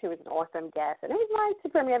week. He was an awesome guest, and it was nice to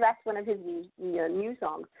premiere that's one of his new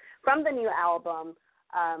songs from the new album,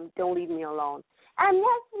 Don't Leave Me Alone. And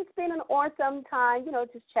yes, it's been an awesome time,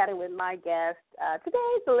 just chatting with my guest. Today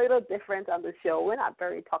it's a little different on the show. We're not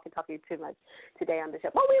very talking too much today on the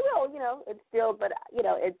show. Well, we will, it's still, but,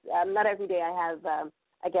 it's not every day I have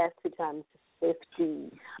a guest 2 times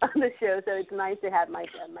 50 on the show, so it's nice to have my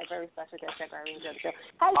very special guest, Segun Arinze, on the show.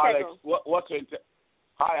 Hi, Alex,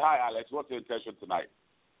 Hi, Alex. What's your intention tonight?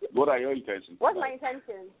 What are your intentions? What's my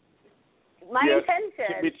intention? My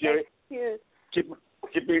intention. Keep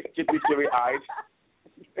me teary-eyed.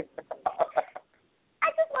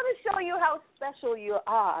 I just want to show you how special you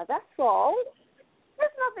are. That's all.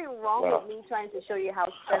 There's nothing wrong with me trying to show you how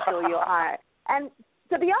special you are. And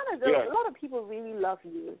to be honest, a lot of people really love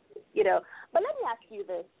you, But let me ask you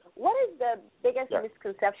this: what is the biggest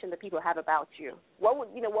misconception that people have about you? What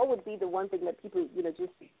would be the one thing that people,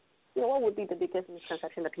 what would be the biggest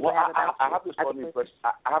misconception that people have about you? I have this funny impression.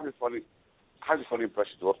 I have this funny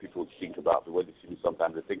impression of what people think about me when they see me.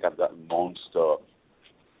 Sometimes they think I'm that monster,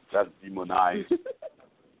 that demonized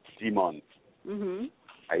demon. Mm-hmm.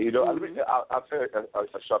 I'll tell you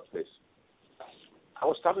a short place. I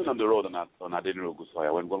was standing on the road on Adeniro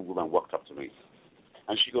Gusaya when one woman walked up to me,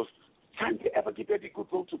 and she goes, "Can you ever give any good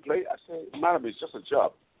role to play?" I said, "Madam, it's just a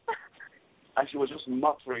job." And she was just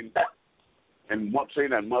muttering and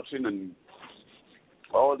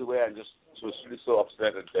all the way, and she was really so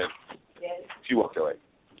upset, and then she walked away.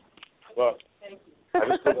 But I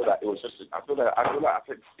just told her that it was just. I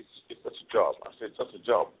said it's just a job. I said it's just a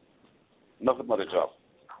job, nothing but a job.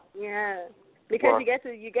 Yeah. Because you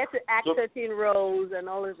get to act certain roles and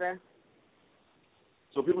all of that.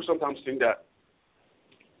 So people sometimes think that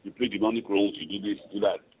you play demonic roles, you do this, do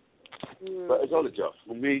that. But it's all a job.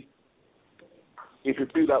 For me, if you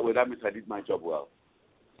feel that way, that means I did my job well.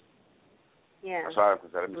 Yeah. That's how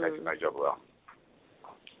that means I did my job well.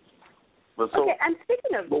 But okay, and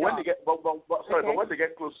speaking of when they get but when they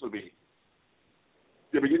get close to me,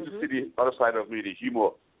 they begin to see the other side of me, the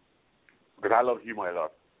humor. Because I love humor a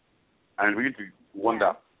lot. And we need to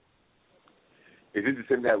wonder, is it the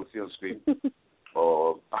same guy we see on screen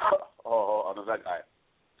or another guy?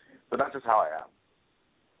 So that's just how I am.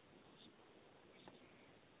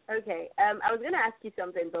 Okay. I was going to ask you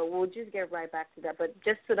something, but we'll just get right back to that. But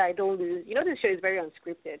just so that I don't lose, this show is very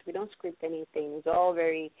unscripted. We don't script anything. It's all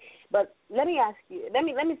very. But let me ask you. Let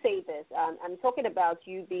me say this. I'm talking about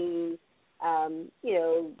you being,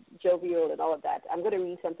 jovial and all of that. I'm going to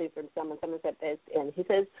read something from someone. Someone said this, and he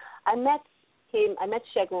says, I met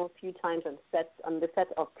Segun a few times on the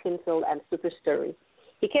set of Tinsel and Super Story.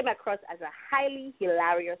 He came across as a highly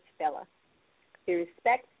hilarious fella. He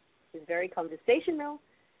respects, he's very conversational.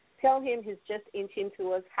 Tell him he's just inching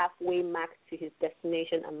towards halfway mark to his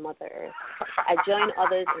destination on Mother Earth. I join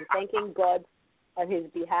others in thanking God on his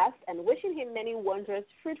behalf and wishing him many wondrous,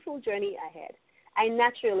 fruitful journey ahead. I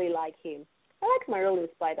naturally like him. I like my role in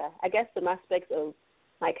Spider. I guess some aspects of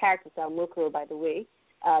my character, Mokoro, by the way,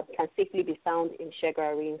 can safely be found in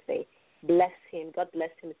Segun Arinze. Bless him. God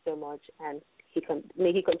bless him so much, and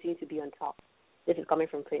may he continue to be on top. This is coming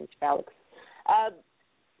from Prince Felix.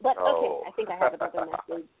 But, okay, I think I have another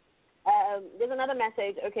message. There's another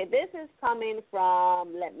message. Okay, this is coming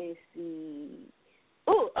from, let me see.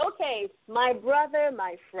 Oh, okay, my brother,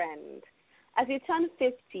 my friend. As you turn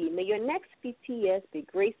 50, may your next 50 years be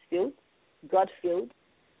grace-filled, God-filled,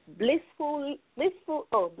 blissful,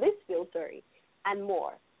 and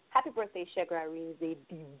more. Happy birthday, Segun Arinze,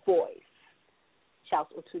 the voice.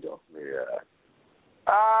 Charles Otudo. Yeah.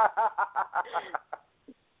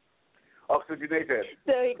 Oxygenated.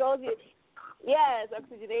 So he calls you, yes,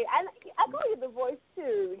 oxygenated. And I call you the voice,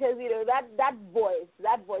 too, because, that voice,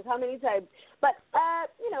 how many times? But,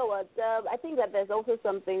 you know what, I think that there's also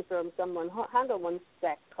something from someone. Hang on 1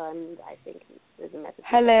 second. I think there's a message.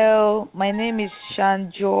 Hello, my name is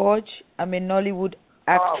Shan George. I'm a Nollywood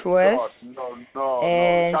actress.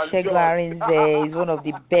 And Segun Arinze is one of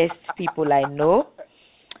the best people I know.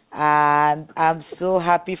 And I'm so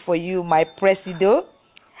happy for you, my presido.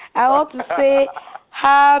 I want to say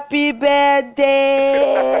happy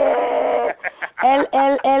birthday.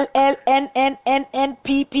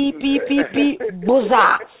 LLLLNNNNPPPPP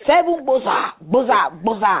Boza. Seven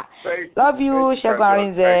Boza. Love you, Segun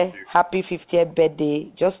Arinze. Happy 50th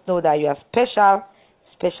birthday. Just know that you are special.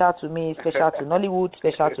 Special to me, special to Nollywood,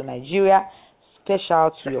 special to Nigeria,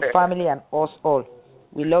 special to your family and us all.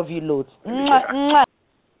 We love you loads. Mwah, mwah.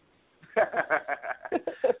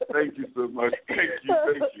 Thank you so much. Thank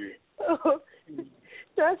you.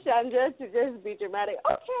 Trust Chandra to just be dramatic.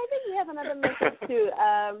 Okay, I think we have another message too.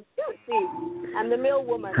 Let's see. I'm the male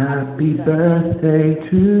woman. Happy birthday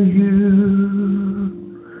to you.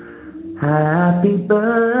 Happy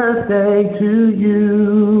birthday to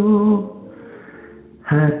you.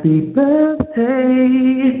 Happy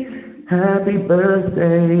birthday. Happy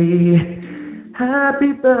birthday.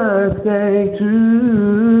 Happy birthday to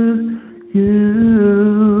you.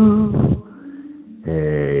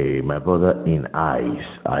 Hey, my brother in eyes,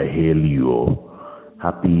 I hail you.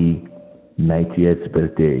 Happy 90th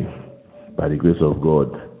birthday. By the grace of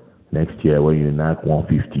God, next year when you knock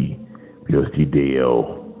 150, you're still there.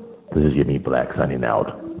 This is Jimmy Black signing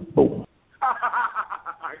out. Boom.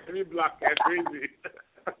 Jimmy Black, that's crazy.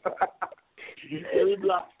 Jimmy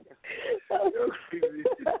Black. You're crazy.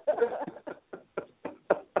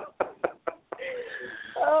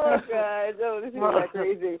 Oh my God! Oh, this is like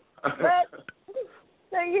crazy. But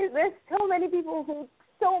there's so many people who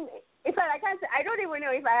in fact, I can't say, I don't even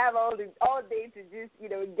know if I have all day to just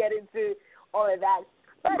get into all of that.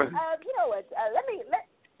 But you know what?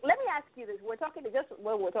 Let me ask you this. We're talking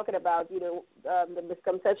about the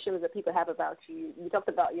misconceptions that people have about you. You talked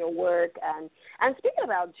about your work and speaking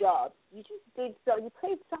about jobs. You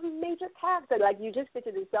played some major character, like you just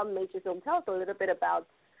featured in some major film. Tell us a little bit about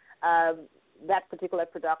that particular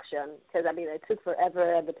production, because I mean it took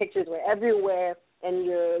forever and the pictures were everywhere, and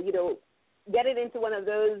you're getting into one of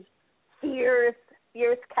those fierce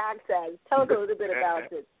characters. Tell us a little bit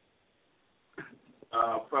about it.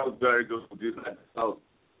 Felt very good to do that. So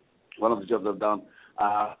one of the jobs I've done,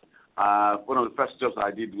 one of the first jobs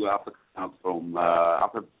I did after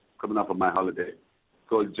coming out from my holiday,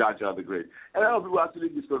 called Jaja the Great. And a lot of people actually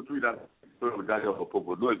misconstrue that story of Jaja of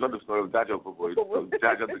Popo. No, it's not the story of Jaja of Popo. It's called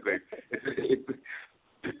Jaja the Great.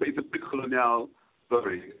 It's a pre-colonial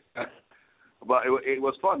story. But it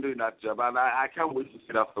was fun doing that job, and I can't wait to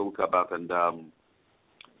see that film come out, and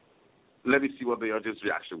let me see what the audience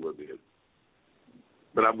reaction will be.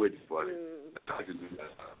 But I'm waiting for it. I can do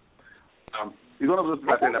that. It's one of those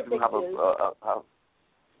things I think that people have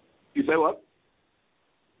You say what?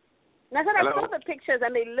 I saw the pictures,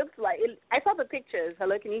 and it looked like I saw the pictures.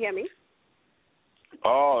 Hello, can you hear me?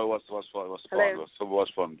 Oh, it was fun. It was fun. Hello? It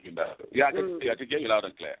was fun doing that. Yeah, I can hear you loud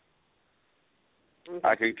and clear. Mm-hmm.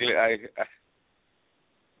 I can clear.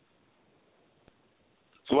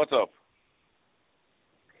 So what's up?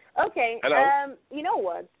 Okay. Hello. You know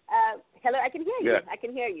what? Hello, I can hear you. Yeah. I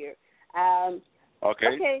can hear you. Okay.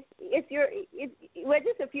 Okay. We're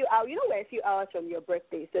just a few hours. We're a few hours from your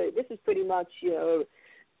birthday, so this is pretty much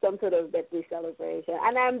some sort of birthday celebration.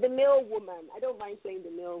 And I'm the male woman. I don't mind playing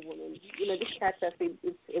the male woman. This character,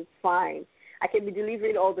 it's fine. I can be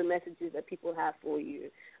delivering all the messages that people have for you.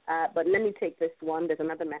 But let me take this one. There's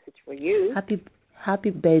another message for you.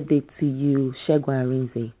 Happy birthday to you, Segun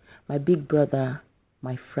Arinze, my big brother,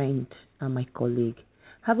 my friend, and my colleague.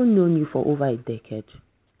 Having known you for over a decade,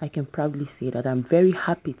 I can proudly say that I'm very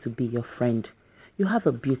happy to be your friend. You have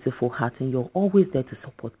a beautiful heart and you're always there to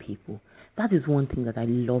support people. That is one thing that I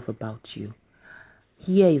love about you.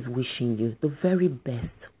 Here is wishing you the very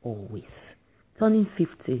best always. Turning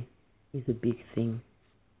 50 is a big thing.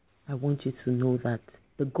 I want you to know that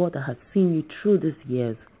the God that has seen you through these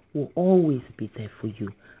years will always be there for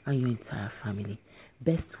you and your entire family.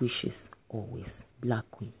 Best wishes always. Black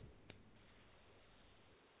Queen.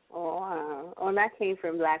 Oh, wow. Oh, that came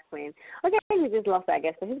from Black Queen. Okay, we just lost that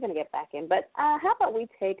guest, so he's going to get back in. But how about we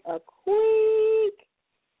take a quick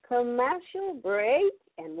commercial break,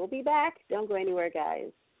 and we'll be back. Don't go anywhere,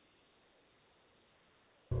 guys.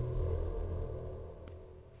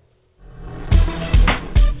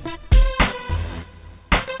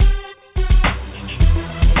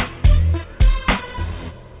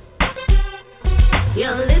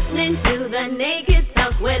 You're listening to The Naked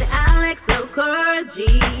Talk with Alex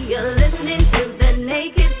Okoroji. You're listening to The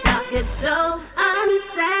Naked Talk. It's so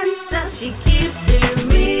uncensored. She keeps it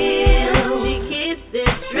real. She keeps it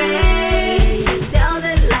straight. She tells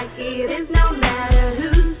it like it is, no matter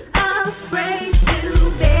who's afraid to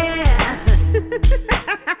bear.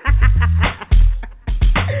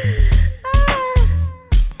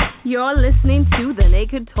 You're listening to The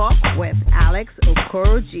Naked Talk with Alex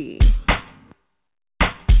Okoroji.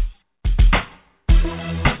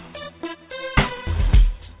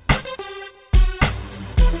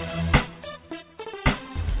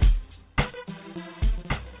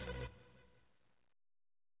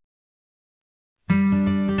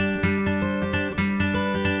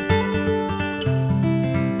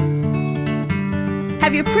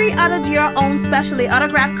 Have you pre-ordered your own specially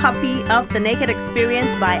autographed copy of The Naked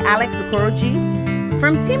Experience by Alex Okoroji?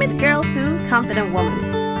 From timid girl to confident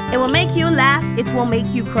woman, It will make you laugh. It will make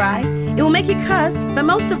you cry. It will make you curse. But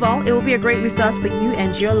most of all, it will be a great resource for you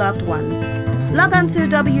and your loved ones. Log on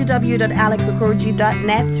to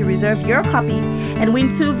www.alexokoroji.net to reserve your copy and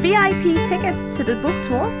win 2 VIP tickets to the book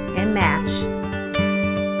tour and match.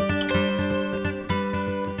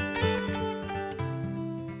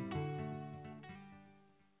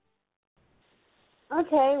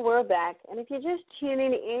 Okay, we're back. And if you're just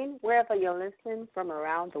tuning in, wherever you're listening from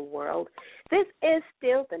around the world, this is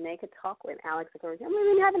still The Naked Talk with Alex Okoroji. We've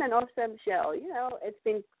been having an awesome show. You know, it's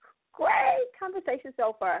been great conversation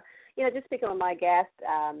so far. You know, just speaking of my guest,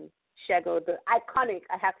 Segun, the iconic,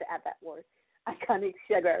 I have to add that word, iconic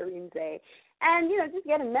Segun Arinze. And, you know, just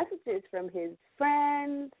getting messages from his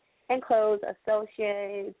friends and close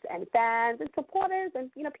associates and fans and supporters and,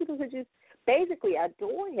 you know, people who just basically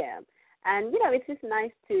adore him. And, you know, it's just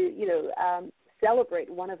nice to, you know, celebrate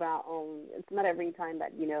one of our own. It's not every time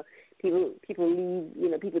that, you know, people leave, you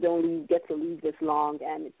know, people don't get to leave this long.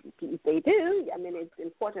 And if they do, I mean, it's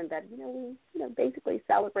important that, you know, we, you know, basically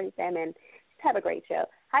celebrate them and just have a great show.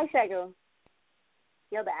 Hi, Segun.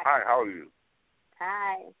 You're back. Hi, how are you?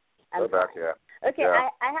 Hi. I'm back, yeah. Okay, yeah.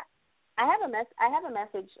 I have a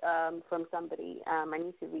message from somebody. I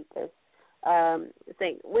need to read this.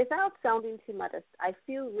 Saying, without sounding too modest, I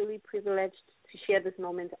feel really privileged to share this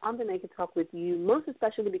moment on The Naked Talk with you, most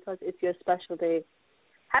especially because it's your special day.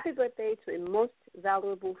 Happy birthday to a most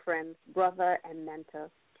valuable friend, brother, and mentor.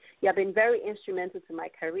 You have been very instrumental to my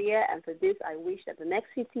career, and for this, I wish that the next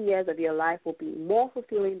 50 years of your life will be more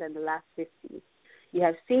fulfilling than the last 50. You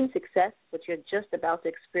have seen success, but you're just about to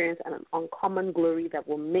experience an uncommon glory that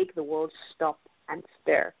will make the world stop and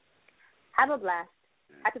stare. Have a blast.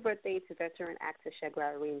 Happy birthday to veteran actor Segun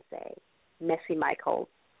Arinze. Messi Michael.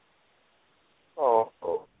 Oh.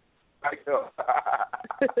 Michael.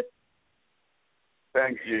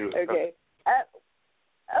 Thank you. Okay. I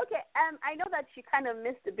know that you kind of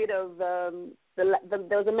missed a bit of there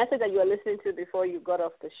was a message that you were listening to before you got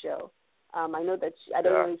off the show. I know that I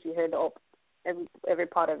don't know if you heard every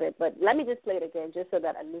part of it, but let me just play it again just so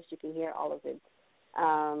that at least you can hear all of it.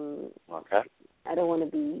 Okay. I don't want to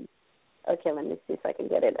be. Okay, let me see if I can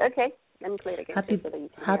get it. Okay, let me play it again.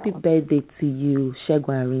 Happy birthday to you,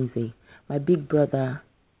 Segun Arinze, my big brother,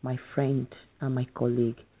 my friend, and my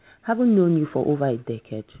colleague. Having known you for over a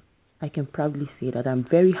decade, I can proudly say that I'm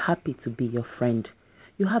very happy to be your friend.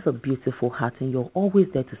 You have a beautiful heart and you're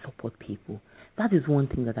always there to support people. That is one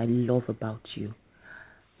thing that I love about you.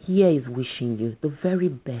 Here is wishing you the very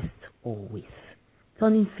best always.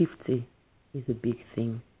 Turning 50 is a big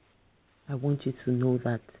thing. I want you to know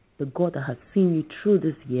that the God that has seen you through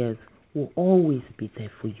these years will always be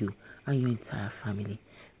there for you and your entire family.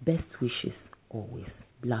 Best wishes always.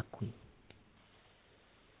 Black Queen.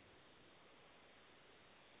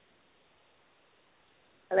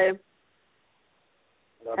 Hello.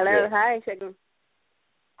 Hello. Hi, Segun.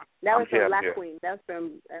 That was from Black Queen. That was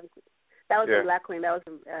from Black Queen. That was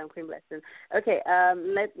from Queen Blessing. Okay.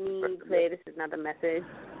 Let me play. This is another message.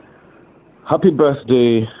 Happy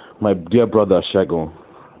birthday, my dear brother Segun.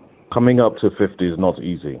 Coming up to 50 is not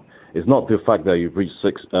easy. It's not the fact that you've reached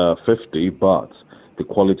 50, but the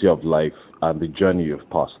quality of life and the journey you've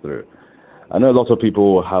passed through. I know a lot of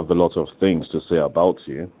people have a lot of things to say about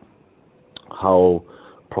you, how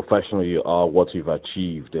professional you are, what you've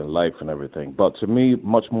achieved in life and everything. But to me,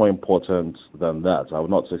 much more important than that, I will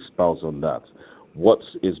not espouse on that. What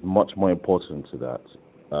is much more important to that,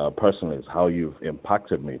 personally, is how you've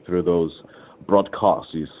impacted me through those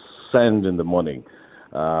broadcasts you send in the morning,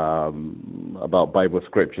 about Bible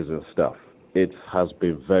scriptures and stuff. It has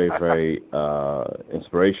been very, very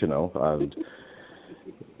inspirational. And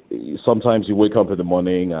sometimes you wake up in the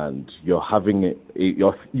morning and you're having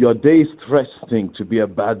your day is threatening to be a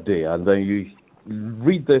bad day, and then you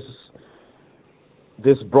read this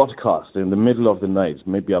broadcast in the middle of the night,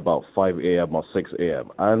 maybe about 5 a.m. or 6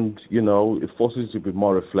 a.m. And, you know, it forces you to be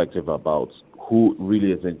more reflective about who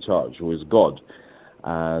really is in charge, who is God.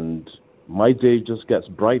 And my day just gets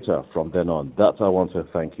brighter from then on. That I want to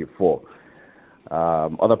thank you for.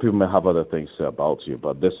 Other people may have other things to say about you,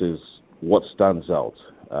 but this is what stands out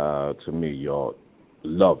to me, your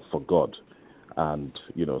love for God and,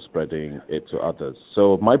 you know, spreading it to others.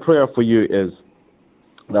 So my prayer for you is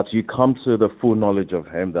that you come to the full knowledge of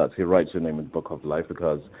Him, that He writes your name in the book of life,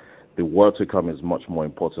 because the world to come is much more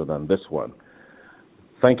important than this one.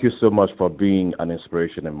 Thank you so much for being an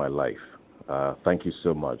inspiration in my life. Thank you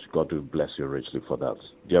so much. God will bless you richly for that.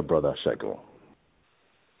 Dear brother Segun.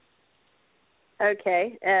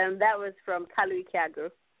 Okay, that was from Kalu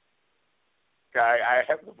Kiago. I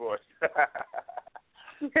have the voice.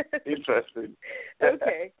 Interesting.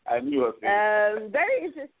 Okay. I knew it. Very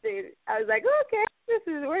interesting. I was like, okay,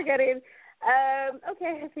 we're getting.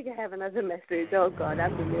 Okay, I think I have another message. Oh God,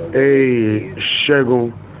 I'm the real. Hey,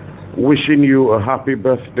 Segun, wishing you a happy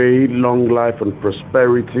birthday, long life and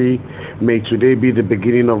prosperity. May today be the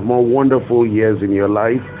beginning of more wonderful years in your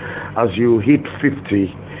life. As you hit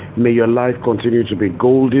 50, may your life continue to be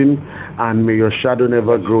golden and may your shadow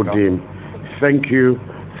never grow dim. Thank you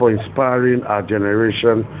for inspiring our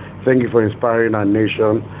generation. Thank you for inspiring our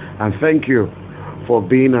nation. And thank you for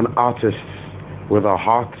being an artist with a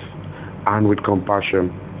heart and with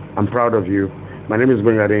compassion. I'm proud of you. My name is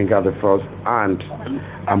Segun Arinze the first, and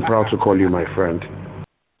I'm proud to call you my friend.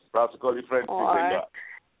 Proud to call you friend. I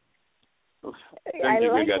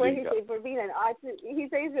like what he said for being an artist. He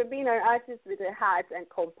says for being an artist with a heart and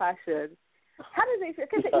compassion. How does it feel?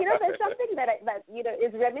 Because there's something that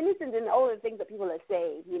is reminiscent in all the things that people are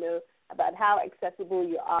saying. About how accessible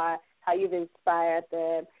you are, how you've inspired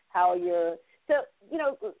them, how you're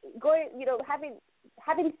going.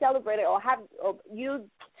 Having celebrated or you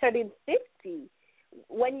turning 50.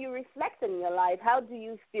 When you reflect on your life, how do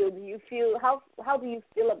you feel? Do you feel how do you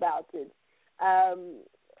feel about it?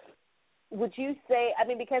 Would you say?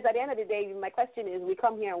 Because at the end of the day, my question is: we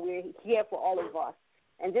come here and we're here for all of us,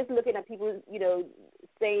 and just looking at people,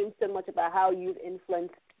 saying so much about how you've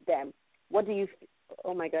influenced them. What do you?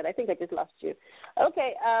 Oh my God, I think I just lost you.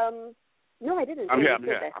 Okay. No, I didn't. I'm here.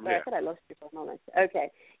 I thought I lost you for a moment. Okay.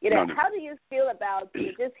 How do you feel about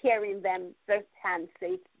just hearing them firsthand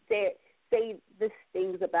say these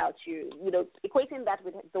things about you? Equating that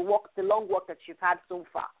with the long walk that you've had so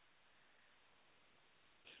far.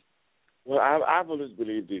 Well, I've always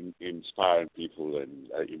believed in inspiring people and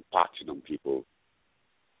impacting on people,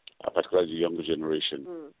 particularly the younger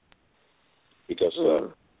generation, because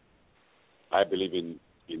I believe in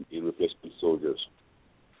replacement soldiers.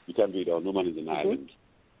 You can do it all. No man is an island.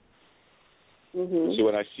 So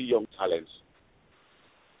when I see young talents,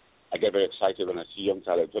 I get very excited when I see young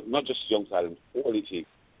talent, but not just young talent, quality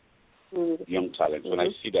young talent. When I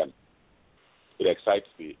see them, it excites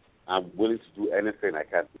me. I'm willing to do anything I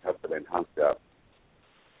can to help them enhance their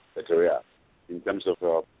career in terms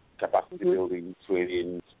of capacity building,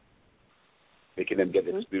 training, making them get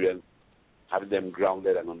experience, having them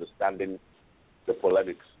grounded and understanding the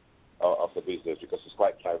polemics of the business, because it's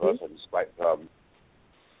quite diverse and it's quite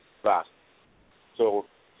vast. So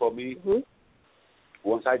for me,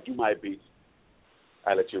 once I do my bit,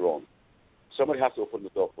 I let you run. Somebody has to open the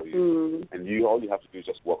door for you, and all you have to do is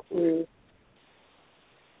just walk through it.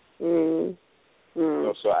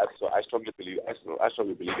 So I strongly believe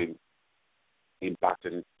in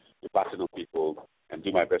impacting on people and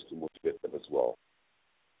do my best to motivate them as well.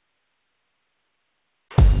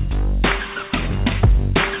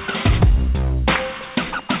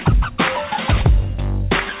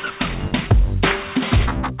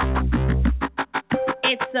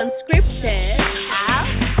 It's unscripted, how?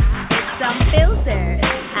 It's unfiltered,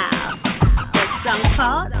 how? It's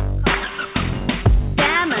uncut,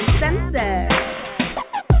 damn uncensored.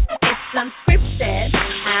 It's unscripted,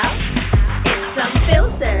 how? It's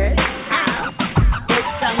unfiltered, how?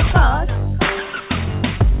 It's uncut,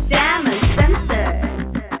 damn uncensored.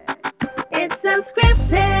 It's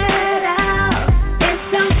unscripted, how?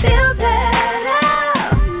 It's unfiltered,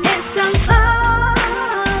 how? It's uncut.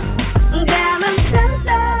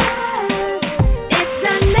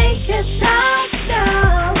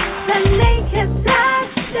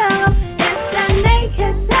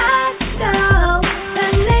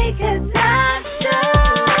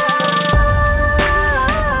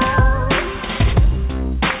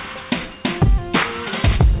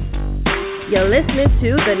 You're listening to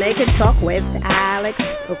The Naked Talk with Alex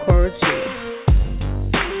Okoroji.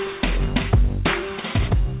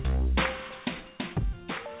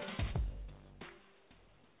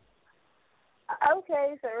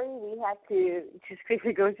 Okay, so we had to just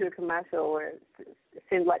quickly go to a commercial where it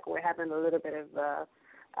seems like we're having a little bit of a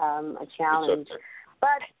challenge.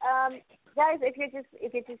 But guys, if you're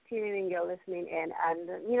just tuning in, you're listening in, and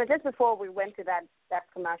just before we went to that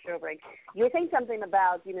commercial break, you were saying something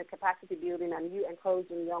about capacity building and you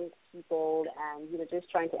encouraging young people and just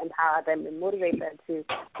trying to empower them and motivate them to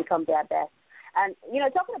become their best. And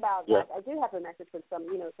talking about that, I do have a message for some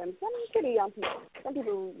pretty young people, some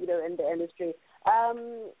people in the industry.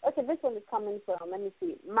 Okay, this one is coming from, let me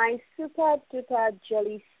see, my super duper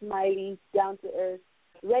jelly smiley down to earth,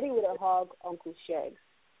 ready with a hug, Uncle Sheg.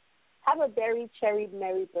 Have a very cherry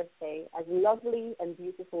merry birthday, as lovely and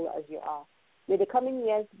beautiful as you are. May the coming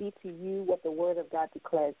years be to you what the Word of God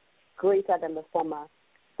declares, greater than the former.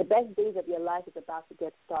 The best days of your life is about to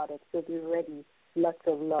get started, so be ready. Lots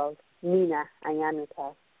of love. Nina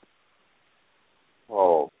Ayanuka.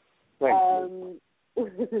 Oh, thank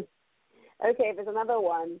you. Okay, there's another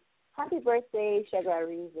one. Happy birthday, Segun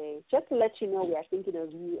Arinze. Just to let you know, we are thinking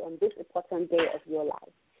of you on this important day of your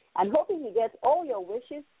life. And hoping you get all your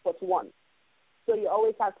wishes but one. So you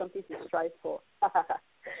always have something to strive for.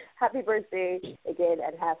 Happy birthday again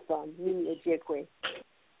and have fun. Mimi Ejekwe.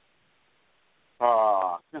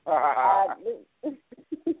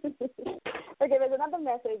 Okay, there's another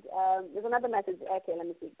message. Okay, let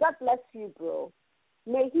me see. God bless you, bro.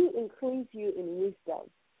 May He increase you in wisdom.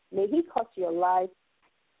 May He cause your life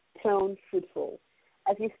turn fruitful.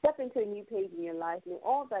 As you step into a new page in your life, may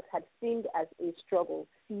all that had seemed as a struggle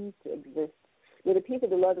cease to exist. May the peace of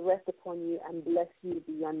the Lord rest upon you and bless you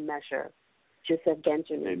beyond measure. Joseph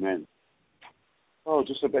Benjamin. Amen. Oh,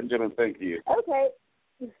 Joseph Benjamin, thank you. Okay.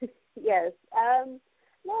 Yes.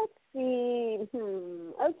 Let's see.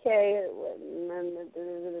 Okay.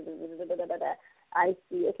 I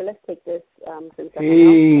see. Okay, let's take this.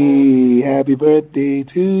 Hey, happy birthday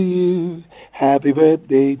to you. Happy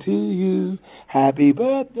birthday to you. Happy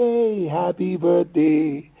birthday. Happy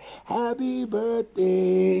birthday. Happy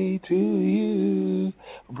birthday to you.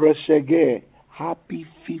 Brushage. Happy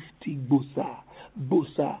 50 Busa.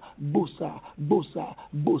 Busa, Busa, Busa,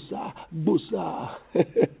 Busa, Busa.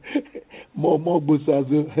 more Busas.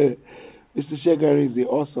 Mr. Segun Arinze,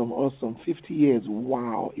 awesome. 50 years,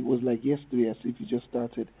 wow. It was like yesterday as if you just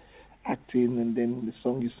started acting and then the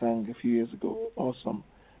song you sang a few years ago. Awesome.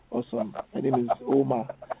 My name is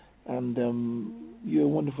Omar and you're a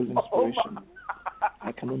wonderful inspiration.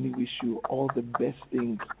 I can only wish you all the best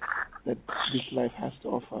things that this life has to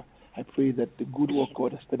offer. I pray that the good work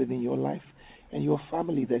God has started in your life and your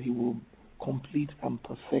family, that He will complete and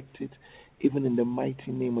perfect it, even in the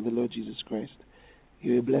mighty name of the Lord Jesus Christ.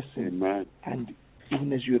 You're a blessing. Amen. And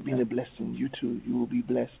even as you have been a blessing, you too, you will be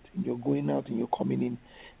blessed in your going out and your coming in.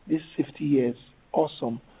 This 50 years,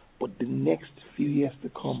 awesome, but the next few years to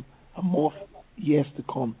come, and more years to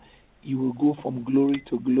come, you will go from glory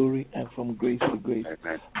to glory and from grace to grace.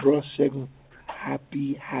 Bro Segun,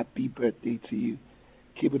 happy birthday to you.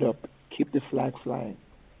 Keep it up. Keep the flag flying.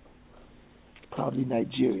 Proudly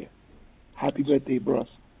Nigeria. Happy birthday, bros.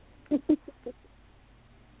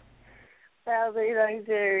 Proudly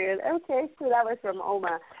Nigerian. Okay, so that was from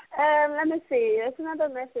Omar. Let me see. There's another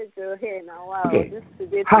message here now. Wow.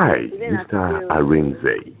 Hi, Mr.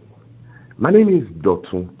 Arinze. My name is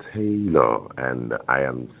Dr. Taylor, and I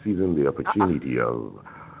am seizing the opportunity of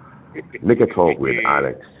make a talk with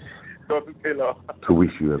Alex to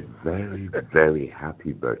wish you a very, very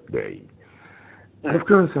happy birthday. And of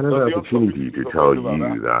course, another opportunity to tell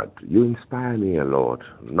you that you inspire me a lot,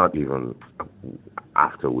 not even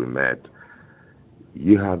after we met.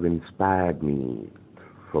 You have inspired me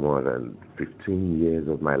for more than 15 years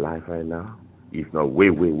of my life right now, if not way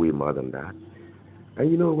more than that.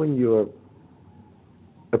 And you know, when you're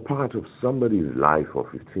a part of somebody's life for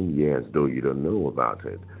 15 years, though you don't know about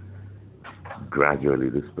it, gradually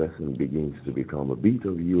this person begins to become a bit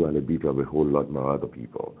of you and a bit of a whole lot more other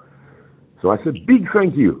people. So I said, big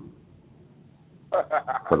thank you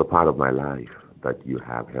for the part of my life that you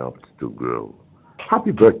have helped to grow.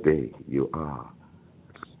 Happy birthday. You are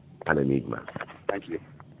an enigma. Thank you.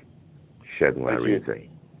 Segun Arinze.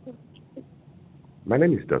 My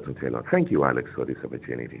name is Dr. Taylor. Thank you, Alex, for this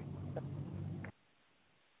opportunity.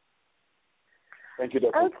 Thank you,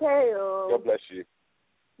 Dr. Okay. God bless you.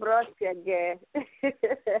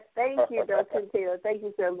 Thank you, Dr. Taylor. Thank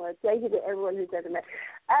you so much. Thank you to everyone who said that.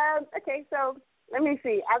 Okay, so let me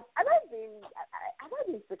see. Have I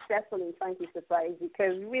been successful in trying to surprise you?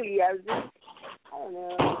 Because really, I don't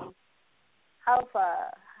know. How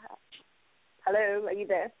far? Hello, are you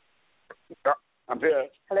there? Yeah, I'm here.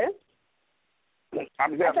 Hello?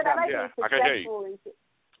 I'm here. I said, I'm here. I can hear you.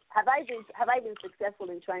 Have I been successful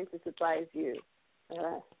in trying to surprise you?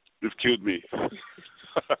 You've killed me.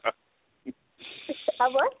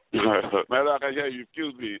 What? Man, I can hear you. You've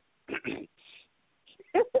killed me.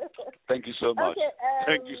 Thank you so much. Okay,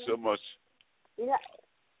 Thank you so much. Yeah.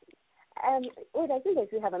 Wait, I think I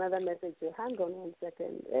still have another message. Hang on 1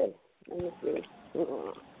 second. Hey, let me see.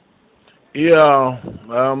 Yeah,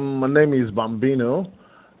 my name is Bambino.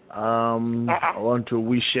 I want to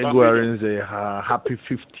wish Segun Arinze a happy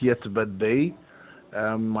 50th birthday.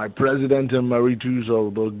 My president emeritus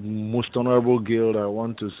of the most honorable guild, I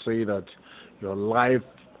want to say that your life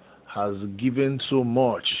has given so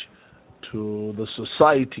much to the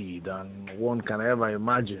society than one can ever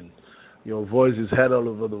imagine. Your voice is heard all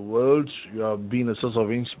over the world. You have been a source of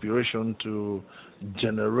inspiration to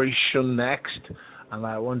Generation Next. And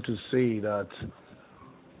I want to say that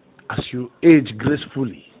as you age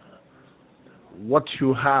gracefully, what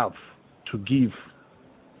you have to give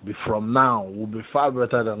from now will be far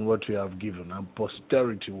better than what you have given, and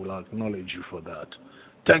posterity will acknowledge you for that.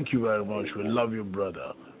 Thank you very much. We love you,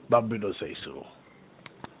 brother. Bambido say so.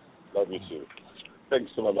 Love you too.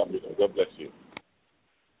 Thanks so much, Bambido. God bless you.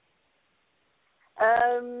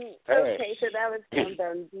 Okay, so that was from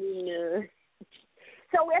Bambino.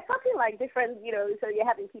 So we're talking like different, so you're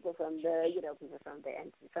having people from the, people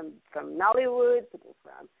from Nollywood, people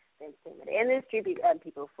from the entertainment industry,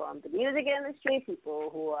 people from the music industry, people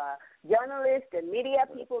who are journalists and media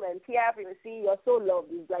people and PR people. See, you're so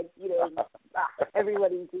loved. It's like,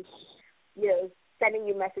 everybody just, sending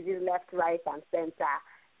you messages left, right, and center,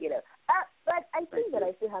 But I think that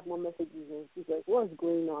I still have more messages because what's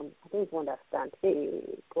going on? I don't understand.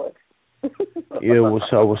 Hey, God. Yeah,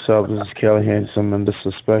 what's up? This is Kelly Handsome, and this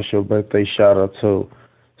is a special birthday shout out to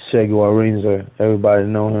Segun Arinze. Everybody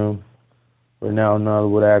know him. Renowned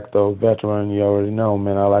Nollywood actor, veteran. You already know,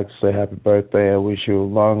 man. I like to say happy birthday. I wish you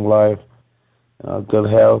long life, good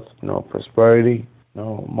health, prosperity,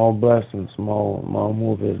 more blessings, more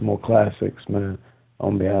movies, more classics, man.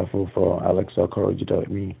 On behalf of Alex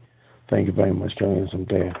OkorojiLIVE, thank you very much, Kelly Handsome.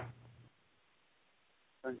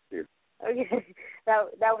 Thank you. Okay,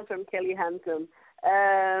 that was from Kelly Handsome.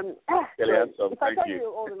 Kelly Handsome, if I tell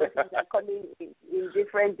you all the messages are coming in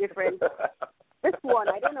different. This one,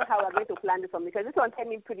 I don't know how I'm going to plan this one because this one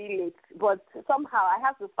came in pretty late. But somehow I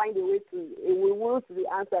have to find a way to the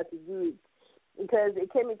answer to do it because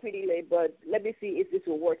it came in pretty late. But let me see if this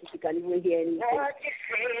will work. If you can even hear anything. What you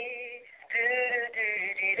say?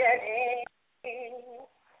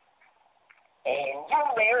 And you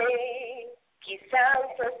make it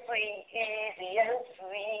sound so sweet, easy and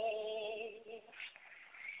sweet.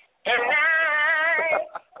 And I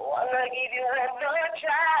wanna give you one more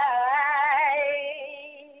try,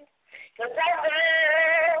 'cause I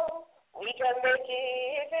know we can make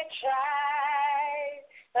it if we try.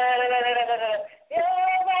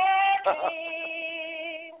 You're my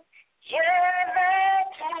dream, you're my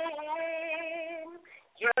dream,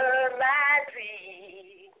 you're my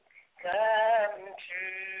dream come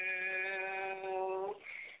true.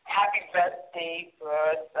 Happy birthday,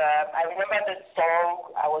 Bert. I remember the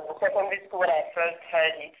song. I was in secondary school when I first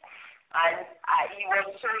heard it, and it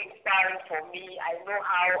was so inspiring for me. I know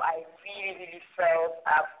how I really, really felt.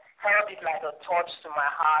 I've held it like a torch to my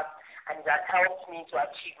heart, and it has helped me to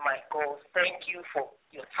achieve my goals. Thank you for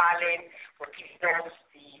your talent, for giving us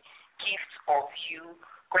the gift of you.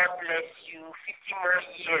 God bless you. 50 more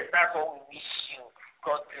years. That's what we wish you.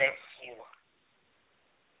 God bless you.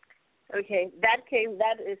 Okay, that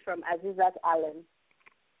is from Azizat Allen.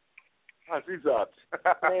 Azizat.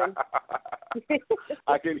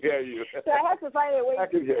 I can hear you. So I had to find a way. I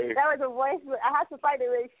can hear you. That was a voice. I had to find a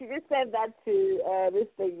way. She just said that to this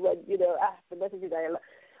thing, but the messages I love.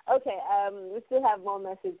 Okay, we still have more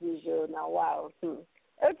messages now. Wow.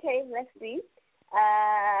 Okay, let's see.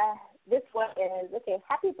 This one is,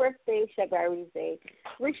 happy birthday, Segun Arinze.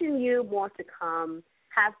 Wishing you more to come.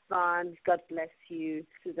 Have fun. God bless you,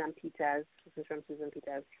 Susan Peters. This is from Susan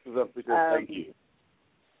Peters. Susan Peters, thank you.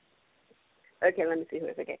 Okay, let me see who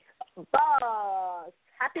it is. Okay. Boss,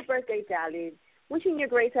 happy birthday, darling. Wishing you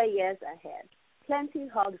greater years ahead. Plenty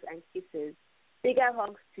hugs and kisses. Bigger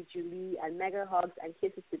hugs to Julie and mega hugs and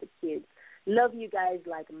kisses to the kids. Love you guys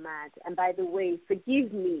like mad. And by the way,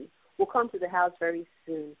 forgive me. We'll come to the house very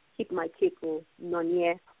soon. Keep my kiko,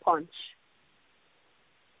 nonye, punch.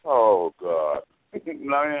 Oh, God. Okay,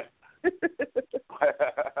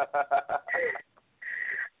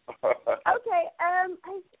 I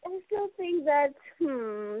still think that,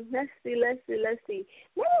 let's see.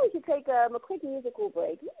 Maybe we should take a quick musical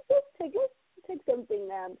break. Let's take something,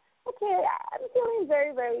 okay, I'm feeling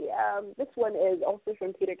very, very, this one is also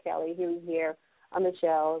from Peter Kelly, who's here on the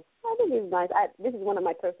show. I think it's nice. This is one of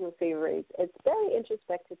my personal favorites. It's very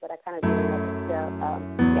introspective, but I kind of do love it. So,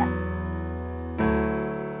 yeah.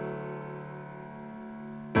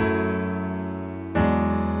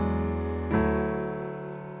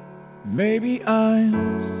 Maybe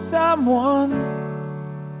I'm someone.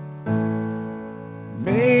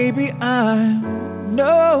 Maybe I'm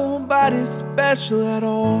nobody special at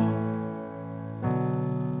all.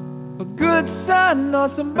 A good son or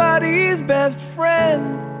somebody's best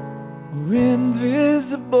friend, or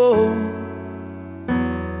invisible.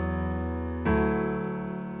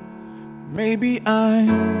 Maybe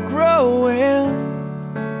I'm growing.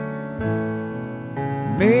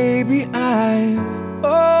 Maybe I've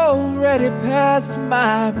already past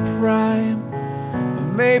my prime.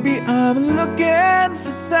 Maybe I'm looking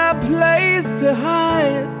for some place to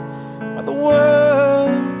hide while the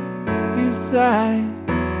world inside.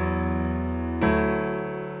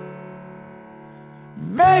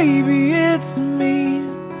 Maybe it's me,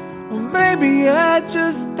 or maybe I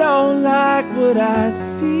just don't like what I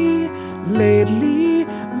see lately.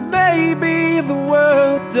 Maybe the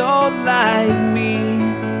world don't like me.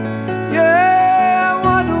 Yeah, I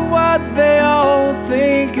wonder what they all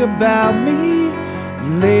think about me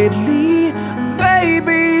lately.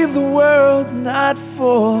 Maybe the world's not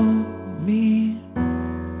for me.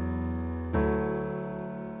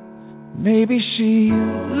 Maybe she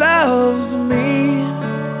loves me.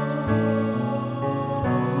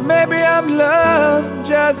 Maybe I'm loved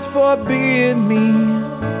just for being me.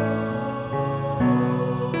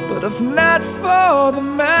 But if not for the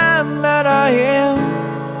man that I am,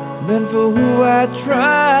 then for who I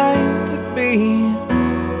try to be.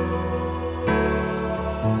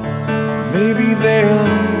 Maybe they're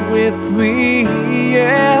with me,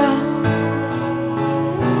 yeah.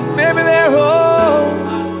 Maybe they're all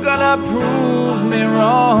gonna prove me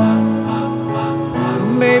wrong.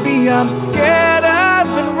 Maybe I'm scared I've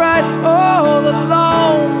been right all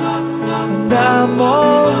along, and I'm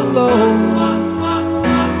all alone.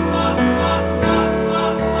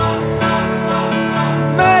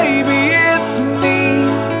 Maybe it's me,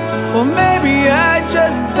 or maybe I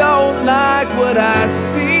just don't like what I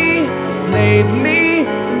see lately.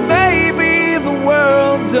 Maybe the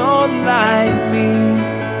world don't like me.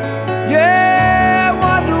 Yeah, I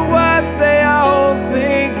wonder what they all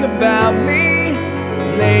think about me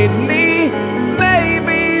lately.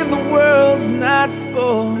 Maybe the world's not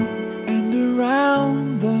for. And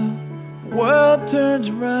around the world turns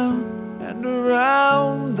round, and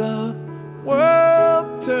around the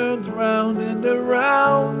world turns round, and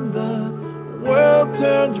around the world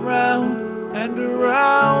turns round, and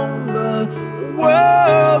around the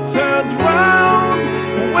world turns round.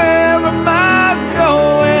 Where am I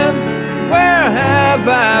going? Where have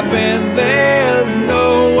I been? There's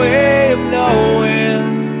no way of knowing.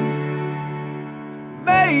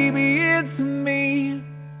 Maybe it's me,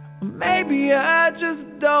 maybe I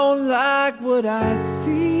just don't like what I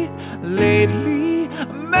see lately.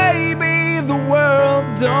 Maybe the world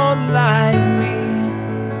don't like me.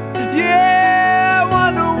 Yeah, I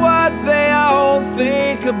wonder what they all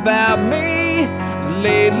think about me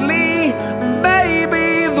lately.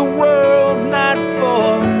 Maybe the world's not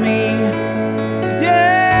for me.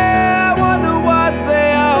 Yeah, I wonder what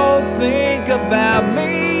they all think about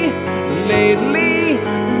me lately.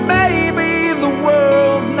 Maybe the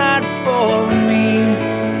world's not for me.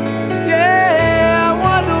 Yeah, I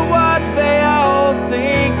wonder what they all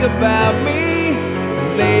think about me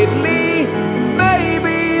lately.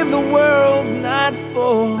 Maybe the world's not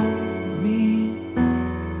for me.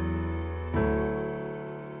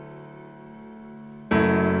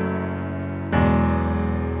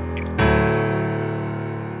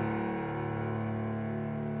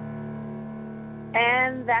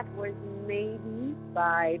 And that was Maybe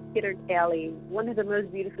by Peter Kelly. One of the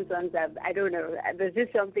most beautiful songs I don't know. There's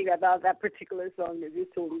just something about that particular song that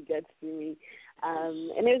just totally gets to me.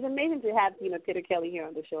 And it was amazing to have, Peter Kelly here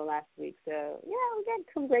on the show last week. So, yeah, we got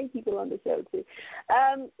some great people on the show, too.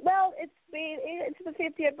 Well, it's the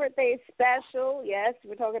 50th birthday special. Yes,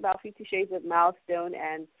 we're talking about 50 Shades of Milestone,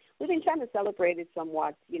 and we've been trying to celebrate it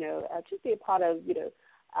somewhat, just be a part of, the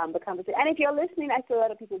conversation. And if you're listening, I saw a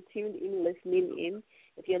lot of people tuned in, listening in.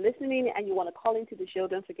 If you're listening and you want to call into the show,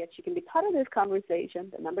 don't forget you can be part of this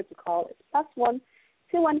conversation. The number to call is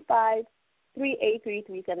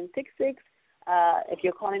 +1-215-383-3766. If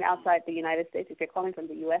you're calling outside the United States, if you're calling from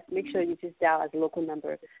the U.S., make sure you just dial as a local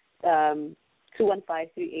number,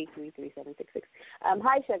 215-383-3766.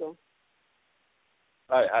 Hi, Segun.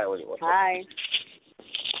 Hi, what's Hi.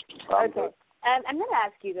 up? Okay. I'm going to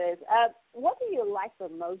ask you this. What do you like the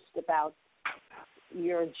most about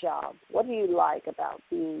your job? What do you like about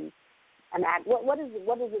being an actor? What is it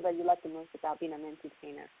that you like the most about being an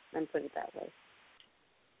entertainer? Let me put it that way.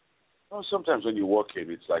 Well, sometimes when you're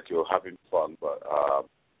working, it's like you're having fun, but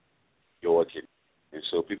you're working. And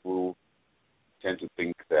so people tend to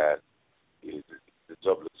think that the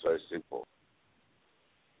job looks very simple.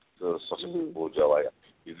 So such a simple job.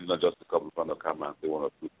 It's not just to come in front of camera and say one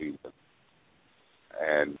or two things.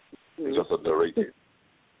 And it's just underrated.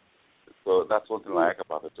 So that's one thing I like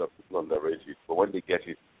about the job. People underrate it. But when they get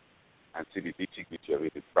it and see the nitty-gritty of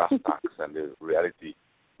it, the brass tacks and the reality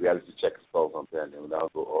check stuff on there, and they'll now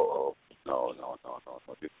go, no.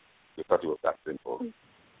 They thought it was that simple.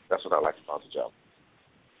 That's what I like about the job.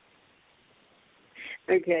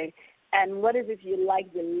 Okay. And what is it you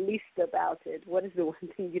like the least about it? What is the one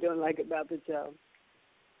thing you don't like about the job?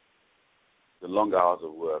 The long hours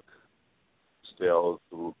of work, hotels,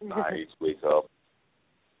 through nights, wake up.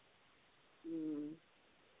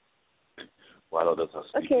 While others are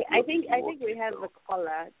sleeping. Okay, I think we have a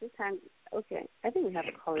caller. This time, okay, I think we have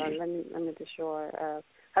a caller. Let me be sure.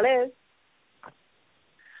 Hello.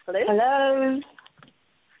 Hello. Hello.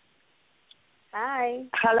 Hi.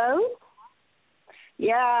 Hello.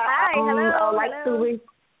 Yeah. Hi. Hello. I would like to wish.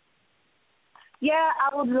 Yeah,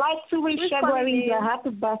 I would like to wish Segun Arinze a happy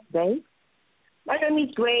birthday. My name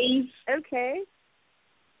is Grace. Okay.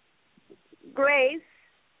 Grace.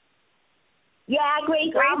 Yeah,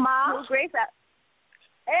 Grace. Mama. Grace.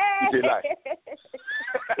 Hey.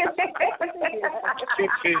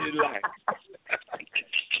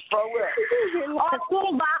 From where?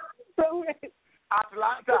 From where?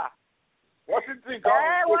 Atlanta. Washington, go.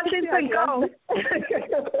 Washington, go.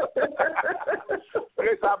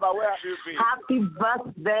 Grace, where have you been? Happy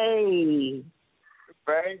birthday.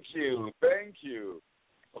 Thank you. Thank you.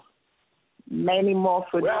 Many more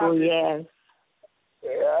fruitful years.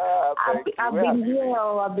 Yeah, I've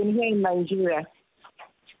been here in Nigeria.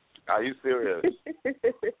 Are you serious?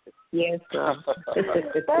 Yes, sir.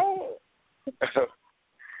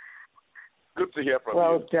 Good to hear from you.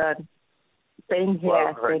 Well done. Same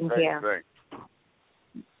here. Thanks.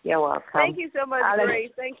 You're welcome. Thank you so much,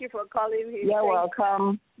 Grace. Thank you for calling me. You're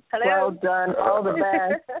welcome. Hello. Well done. All the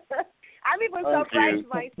best. I'm even surprised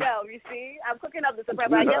myself, you see. I'm cooking up the surprise,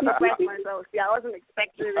 but I just surprised myself. See, I wasn't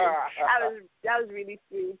expecting it. That was really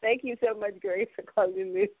sweet. Thank you so much, Grace, for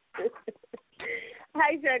calling me.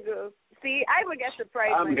 Hi, Segun. See, I would get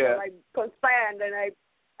surprised myself. I conspire and then I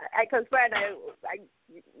conspire and I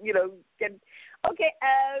get... Okay,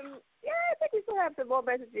 yeah, I think we still have some more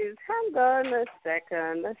messages. Hang on a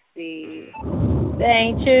second. Let's see.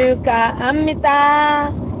 Thank you, Ka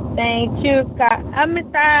Amita. Thank you, Ka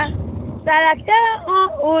Amita. Saraka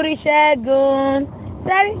Uri Segun.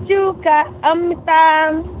 Thank you, Ka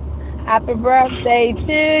Amita. Happy birthday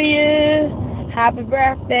to you. Happy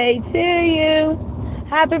birthday to you.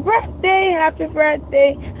 Happy birthday, happy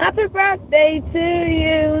birthday, happy birthday to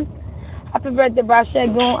you. Happy birthday, Bra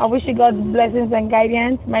Segun. I wish you God's blessings and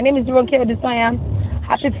guidance. My name is Roke Odusanya.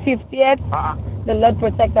 Happy 50th. The Lord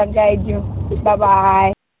protect and guide you.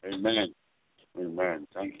 Bye-bye. Amen. Amen.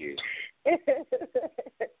 Thank you.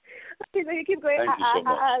 Okay, so you keep going. Thank you so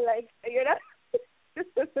much. Like, you know.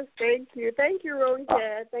 Thank you. Thank you,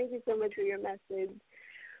 Ronke. Thank you so much for your message.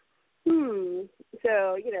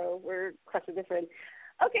 So, we're quite different.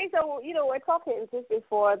 Okay, so, we're talking just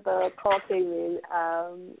before the call came in,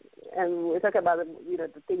 and we're talking about, the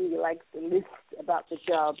thing you like the least about the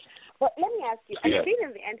job. But let me ask you, I've been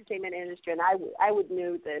in the entertainment industry, and I would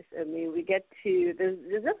know this. I mean, we get to,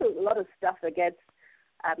 there's just a lot of stuff that gets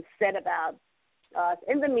said about us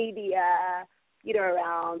in the media,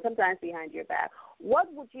 around, sometimes behind your back.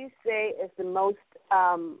 What would you say is the most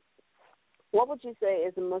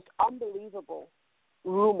unbelievable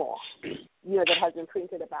rumor, that has been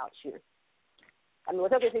printed about you? I mean, we're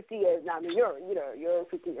talking 50 years now. I mean, you're a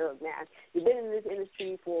 50-year-old man. You've been in this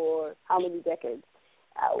industry for how many decades?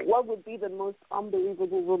 What would be the most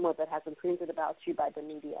unbelievable rumor that has been printed about you by the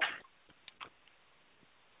media?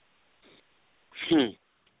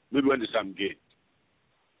 Maybe when I'm gay.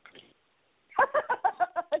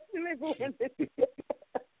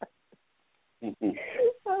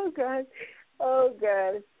 Oh, God.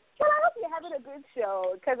 Well, I hope you're having a good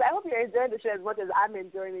show, because I hope you're enjoying the show as much as I'm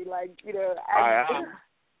enjoying it. I am.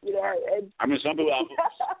 I mean, some people have,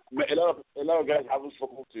 a lot of guys haven't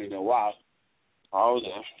spoken to you in a while.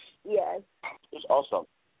 Yes. It's awesome.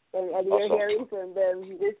 And you're hearing from them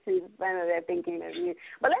just to find out they're thinking of you.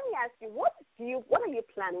 But let me ask you, what are you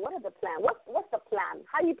planning? What are the plans? What's the plan?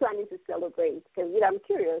 How are you planning to celebrate? Because I'm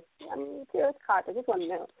curious. I'm curious, Kat. I just want to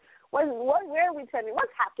know. Where are we turning?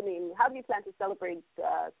 What's happening? How do you plan to celebrate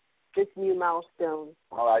this new milestone?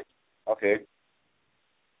 All right. Okay.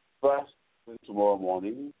 First, tomorrow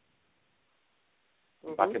morning,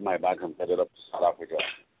 packing my bag and headed up to South Africa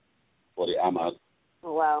for the AMAs.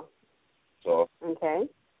 Oh, wow. So, okay.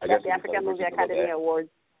 I guess the African Movie Academy Awards.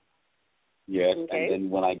 Yes, okay. And then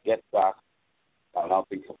when I get back, I'll now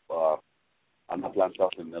think of, I'll not plan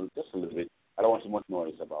something just a little bit. I don't want too much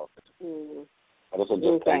noise about it. I just want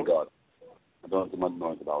to thank God. I don't want too much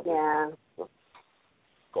noise about it. So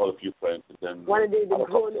call a few friends and then want to do the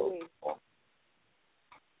grown away.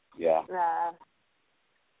 Yeah.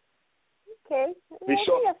 Okay. Be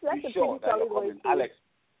sure that you're coming.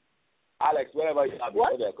 Alex, wherever you are,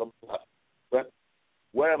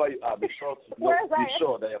 wherever you are, be sure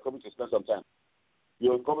that you're coming to spend some time.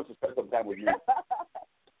 You're coming to spend some time with me.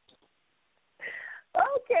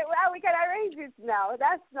 Okay, well, we can arrange it now.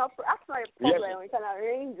 That's not a problem. Yes. We can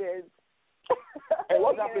arrange it. Hey,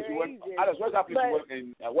 what's happening to when Alex? What's happening to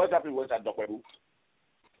when what's happening when at Dokwebu?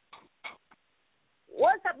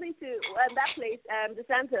 What's happening to that place, the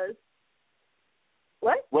Santos?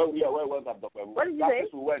 What? Well, yeah, where was that Dokwebu? What did you say? That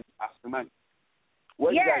place we went as man.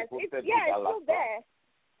 Yes, it's still there.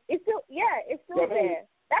 It's still there.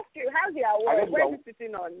 That's true. How's your award? Where is it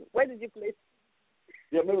sitting on? Where did you place?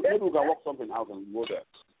 Yeah, maybe we can work something out and go there.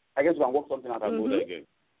 I guess we can work something out and go there again.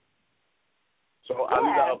 So I'll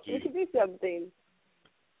leave that up to you. We should do something.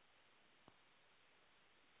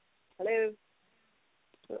 Hello.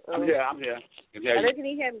 I'm here. Hello, can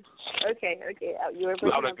you hear me? Okay. You were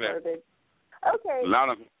breaking up for a bit. Okay.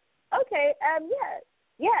 Louder. Okay.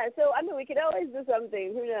 Yeah. So I mean, we could always do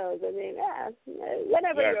something. Who knows? I mean,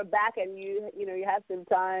 whenever you're back and you have some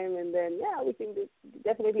time, and then we can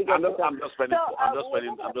definitely get. I'm just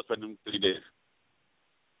spending 3 days.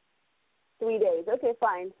 3 days. Okay,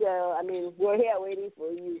 fine. So, I mean, we're here waiting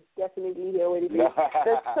for you. Definitely here waiting for you.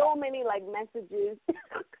 There's so many, messages.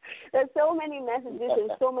 There's so many messages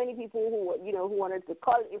and so many people who wanted to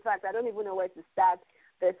call. In fact, I don't even know where to start.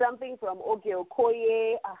 There's something from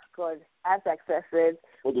Okoye. Oh, God, I have to access it.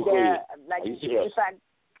 In fact,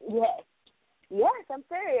 yes, I'm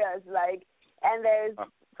serious. And there's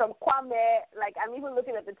from Kwame, I'm even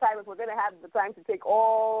looking at the time if we're going to have the time to take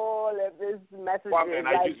all of this messages. Kwame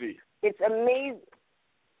Nigerian. It's amazing.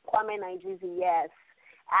 Kwame Nigerian, yes.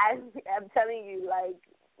 I'm telling you,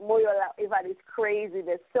 Moyola, in fact, it's crazy.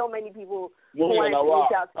 There's so many people who want to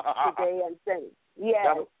reach out today and send.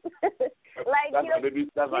 Yes.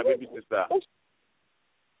 That's my baby sister.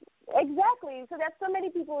 Exactly. So there's so many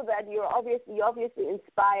people that you obviously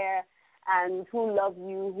inspire and who love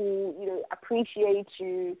you, who appreciate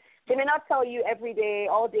you. They may not tell you every day,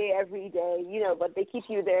 all day, every day, but they keep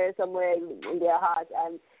you there somewhere in their heart.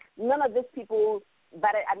 And none of these people,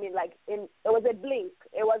 it was a blink.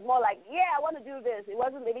 It was more like, I want to do this. It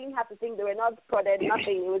wasn't. They didn't have to think. They were not prodded.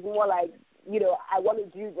 Nothing. It was more like, I want to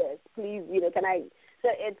do this. Please, can I? So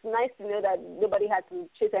it's nice to know that nobody had to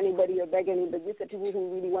chase anybody or beg anybody. These are people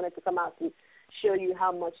who really wanted to come out to show you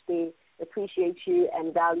how much they appreciate you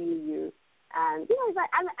and value you. And,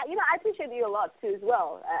 I appreciate you a lot, too, as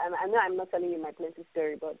well. I know I'm not telling you my plenty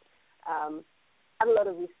story, but I have a lot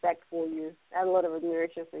of respect for you. I have a lot of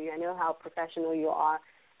admiration for you. I know how professional you are.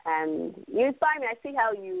 And you inspire me. I see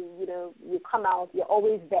how you come out. You're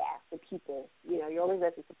always there for people. You're always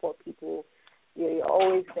there to support people. You're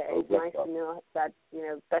always there. It's nice to know that,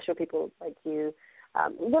 special people like you.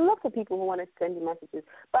 There are lots of people who want to send you messages.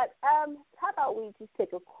 But how about we just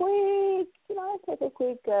take a quick,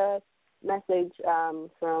 message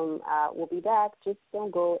from, we'll be back. Just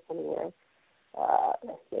don't go anywhere.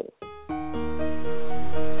 Let's see.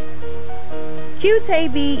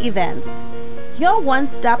 QTAB Events, your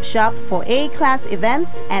one-stop shop for A-class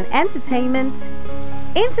events and entertainment,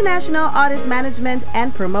 international artist management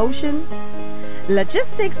and promotion,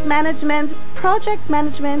 logistics management, project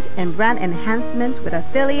management, and brand enhancement with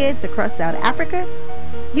affiliates across South Africa,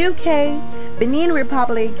 UK, Benin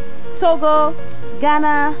Republic, Togo,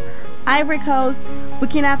 Ghana, Ivory Coast,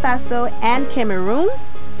 Burkina Faso, and Cameroon.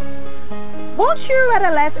 Won't you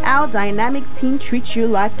rather let our dynamic team treat you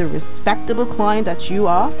like the respectable client that you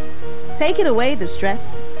are? Take it away the stress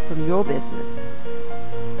from your business.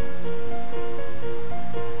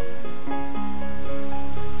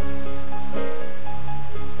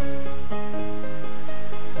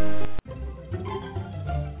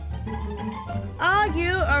 Are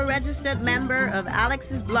you a registered member of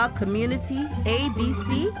Alex's blog community,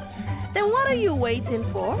 ABC? Then what are you waiting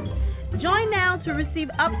for? Join now to receive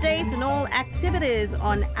updates and all activities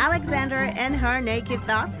on Alexander and her naked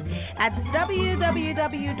thoughts at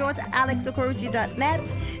www.alexokoroji.net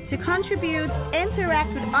to contribute,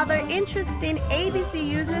 interact with other interesting ABC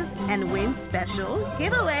users, and win special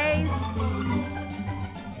giveaways.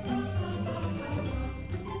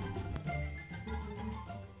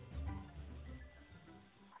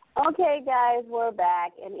 Okay, guys, we're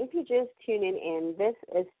back. And if you're just tuning in, this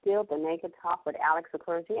is still The Naked Talk with Alex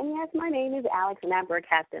Okoroji. And yes, my name is Alex, and I'm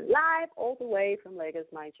broadcasting live all the way from Lagos,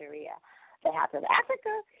 Nigeria, the heart of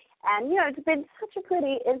Africa. And, it's been such a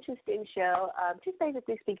pretty interesting show. Just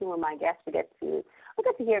basically speaking with my guests, we get to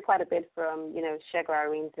hear quite a bit from, Segun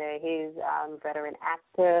Arinze. He's a veteran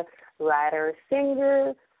actor, writer,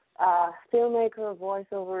 singer, filmmaker,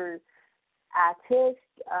 voiceover artist.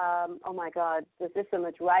 Oh my God, there's just so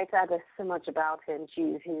much writer. There's so much about him.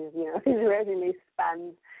 Geez, his resume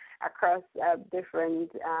spans across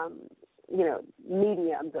different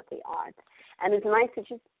mediums of the art, and it's nice to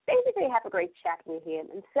just basically have a great chat with him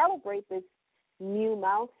and celebrate this new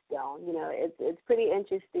milestone. It's pretty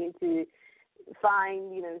interesting to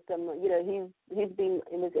find, he's been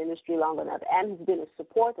in this industry long enough, and he's been a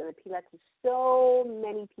support and a pillar to so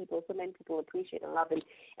many people. So many people appreciate and love him.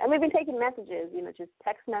 And we've been taking messages, just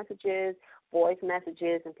text messages, voice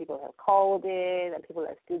messages, and people have called in, and people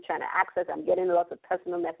are still trying to access. I'm getting lots of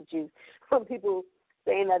personal messages from people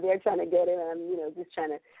saying that they're trying to get in, and I'm, just trying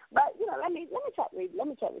to. But let me chat with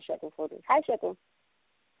Segun for this. Hi, Segun.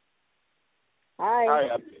 Hi.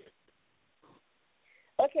 Hi.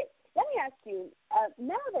 Okay. Let me ask you,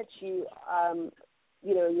 now that you're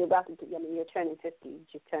about to, you're turning 50, you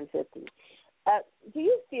just turned 50, do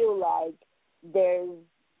you feel like there's,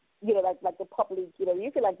 like the public,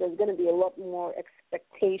 you feel like there's going to be a lot more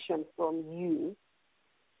expectation from you?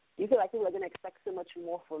 Do you feel like people are going to expect so much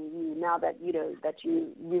more from you now that, that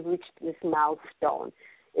you've reached this milestone?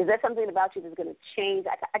 Is there something about you that's going to change?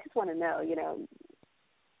 I just want to know,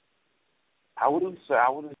 I wouldn't say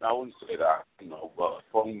that, but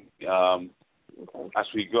from as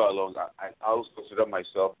we go along, I always consider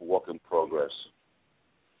myself a work in progress.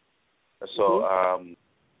 So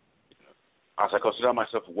as I consider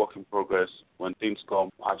myself a work in progress, when things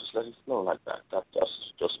come, I just let it flow like that. That's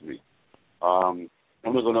just me. I'm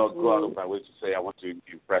not going to go out of my way to say I want to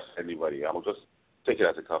impress anybody. I will just take it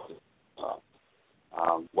as it comes.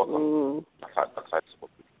 Work on. That's how it's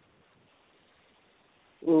supposed to be.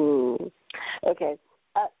 Okay.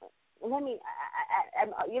 Let me. I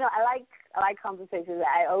like conversations.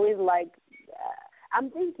 I always like. I'm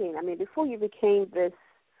thinking. Before you became this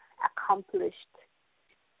accomplished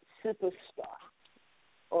superstar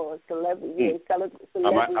or celebrity, celebrity.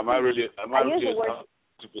 Am I really a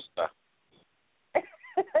superstar?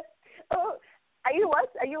 Oh, are you what?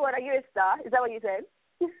 Are you a star? Is that what you said?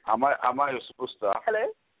 Am I a superstar?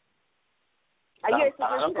 Hello. Are you a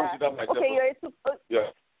superstar? I don't consider myself. Okay, you're a super.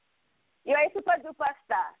 Yeah. You're a super duper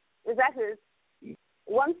star. Is that it?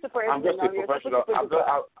 One super. I'm just a professional.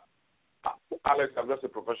 Alex, I'm just a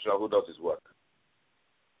professional who does his work.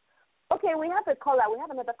 Okay, we have a caller. We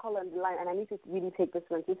have another caller on the line, and I need to really take this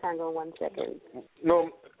one. Please hang on 1 second. No,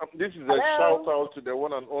 this is a shout out to the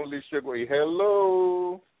one and only Segun.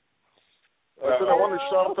 Hello. I want to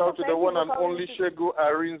shout out to the one and only Segun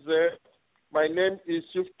Arinze. My name is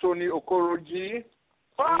Tony Okoroji.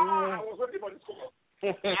 I was waiting for this call.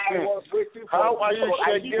 How are you,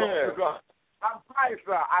 Segun? I'm fine,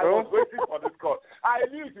 sir. I was waiting for this call. I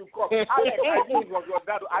knew it would come. I knew it was your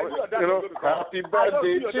dad. I knew your dad was going to come. Happy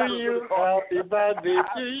birthday to you. Happy birthday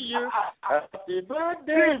to you. Happy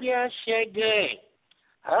birthday, dear Segun.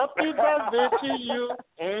 Happy birthday to you.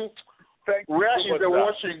 Where is the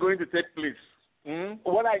washing going to take place?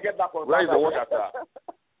 When I get back on where is the washing?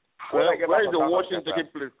 Where is the washing taking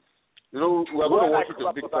place? We are going to wash it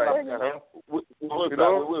a big time. We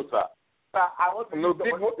will, sir. I want to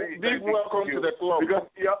big welcome to the club. Because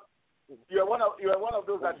you're one of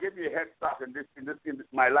those that gave me a head start in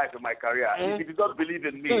my life and my career. If you did not believe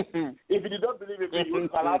in me, you would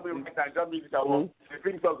allow me to Nigerian Music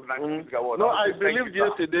Award. No, I believed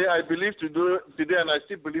yesterday, I believe today, and I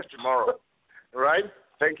still believe tomorrow. Right?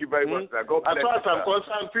 Thank you very much, sir. God bless you. As far as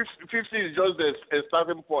I'm concerned, 50 is just a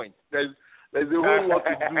starting point. There's a whole lot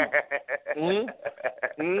to do.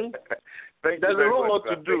 There's a whole lot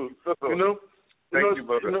to do. Thank you,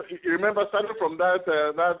 brother. You remember starting from that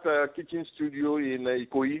kitchen studio in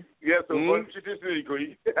Ikoyi? Yes, kitchen studio in Ikoyi.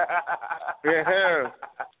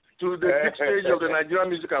 To the big stage of the Nigerian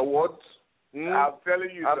Music Awards. I'm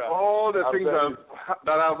telling you, and sir. all the things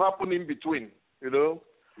that have happened in between.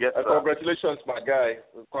 Yes, sir. Congratulations, my guy.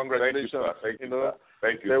 Congratulations. Thank you,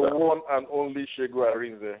 Thank you, the sir. one and only Segun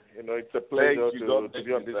Arinze. It's a pleasure to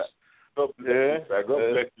be on this. God bless you, sir. God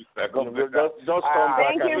bless you, sir. God bless you. Just come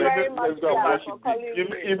back and let's go worship.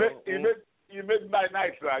 You made my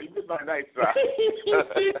night, sir. You made my night, sir.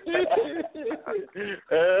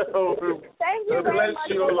 Thank you very much. Bless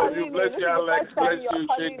you, all of you. Bless you, Alex. Bless you,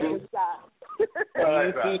 Segun.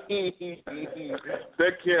 Right,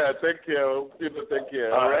 take care. People take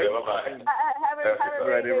care. All right. Bye-bye. Have a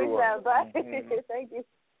great day, bye. Thank you.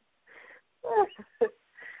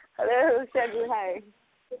 Hello, Segun. Hi.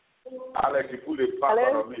 Alex, you put a pass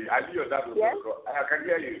on me. I knew your dad was going to call. I can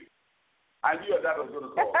hear you. I knew your dad was going to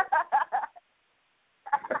call.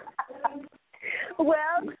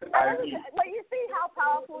 Well, but you see how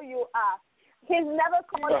powerful you are. He's never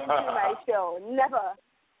called into my show. Never.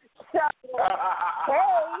 So,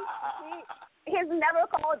 he's never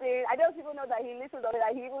called in. I don't even know that he listens or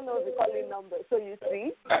that he even knows the calling number. So you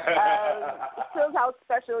see, it shows how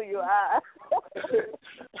special you are.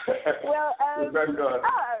 Well,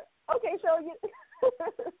 okay. So you,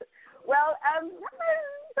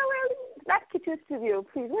 so that kitchen studio,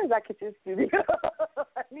 please. Where is that kitchen studio?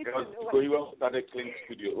 need to know. When we started Kling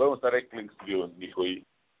Studio. When we started Kling Studio in Nikoi.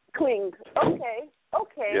 Kling. Okay.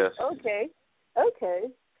 Yes. Okay.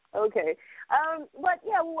 But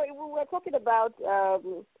yeah, we were talking about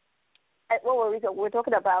what were we talking? We were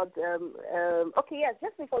talking about okay, yes,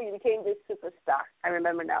 just before you became this superstar. I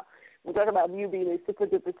remember now. We're talking about you being a super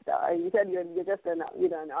duper star. You said you're just an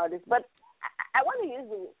artist, but I want to use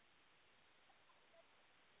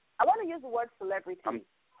the word celebrity,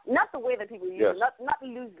 not the way that people use it, not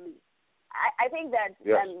loosely. I think that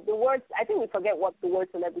the words. I think we forget what the word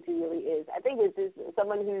celebrity really is. I think it's just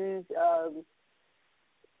someone who's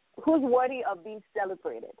worthy of being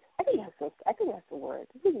celebrated. I think that's the word.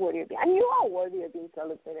 Who's worthy of being, and you are worthy of being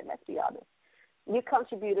celebrated. Let's be honest. You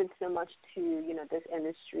contributed so much to this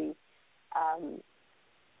industry,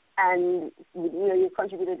 and you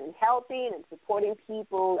contributed in helping and supporting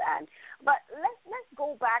people. But let's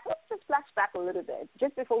go back. Let's just flash back a little bit,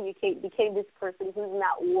 just before you became this person who's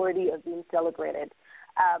not worthy of being celebrated.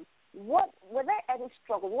 Were there any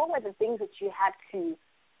struggles? What were the things that you had to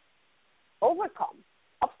overcome?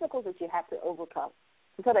 Obstacles that you had to overcome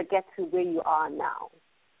to sort of get to where you are now?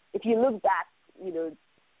 If you look back, 20,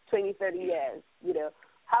 30 years,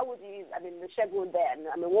 how would you, the Segun then,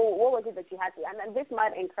 what was it that you had to, and this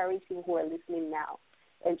might encourage people who are listening now,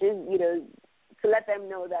 and just, to let them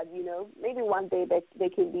know that, maybe one day they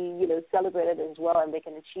can be, celebrated as well, and they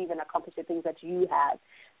can achieve and accomplish the things that you have.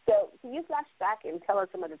 So can you flash back and tell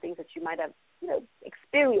us some of the things that you might have,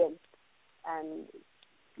 experienced and,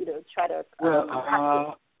 try to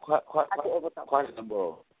overcome? Quite a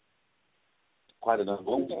number.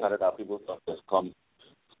 When we started out, people thought just come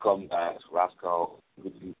back, rascal, who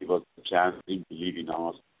didn't give us a chance, didn't believe in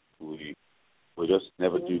us. We just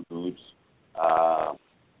never do good.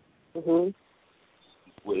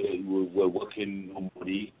 We're working on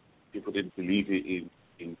money. People didn't believe in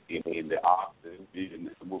the art, they didn't believe in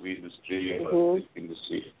the movie industry, or the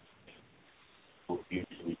industry.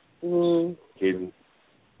 Came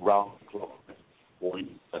round the clock point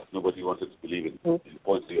that nobody wanted to believe in, the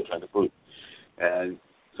points that you're trying to prove. And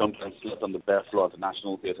sometimes slept on the bare floor at the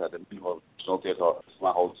National Theatre, at the National Theatre, or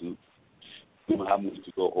Smart Hall too. You don't have money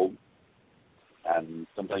to go home. And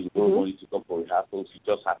sometimes you don't have money to come for rehearsals, you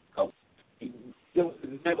just have to come.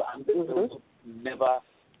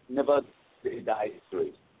 Never died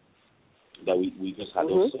straight. That we just had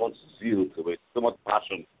so much zeal to it, so much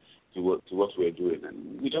passion to what we're doing.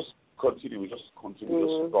 And we just continue, just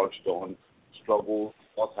scorched on, struggle,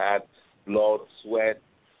 what's had, blood, sweat,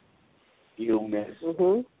 illness,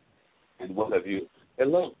 and what have you. A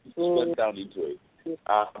lot went down into it.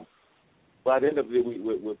 But at the end of the day,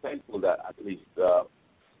 we're thankful that at least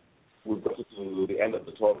we've got to the end of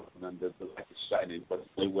the tunnel and the light is shining. But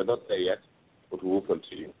we're not there yet, but we will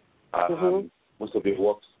continue. Most of your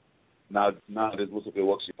works, nowadays, most of your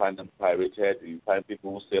works, you find them pirated. You find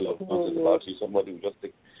people who say a lot of nonsense about you. Somebody will just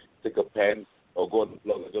take a pen or go on the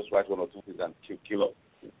blog and just write one or two things and kill up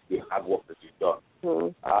the hard work that you've done.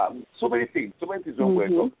 So many things don't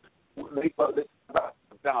work out. They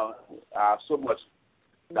down so much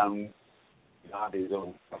down nowadays.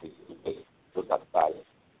 So that's bad.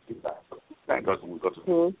 Thank God we got to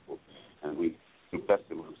people, and we the best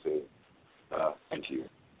thing to say thank you.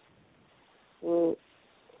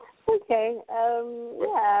 Okay. It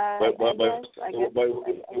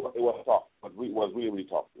was tough, but it was really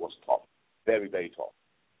tough. It was tough, very, very tough.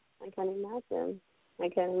 I can imagine.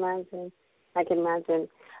 But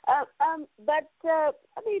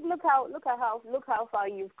look how far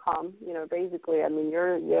you've come. Basically,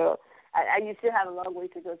 you're you still have a long way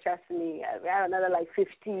to go. Trust me. We have another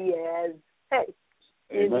 50 years. Hey,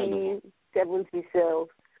 maybe 70 so.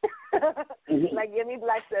 Like Yemi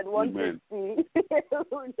Black said, 150. Who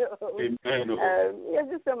knows? There's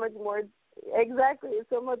just so much more. Exactly,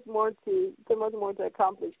 so much more to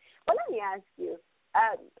accomplish. But let me ask you.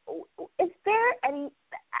 Is there any?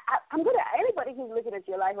 Anybody who's looking at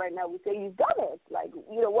your life right now would say you've done it.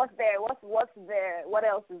 What's there? What's there? What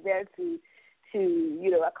else is there to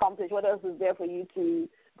accomplish? What else is there for you to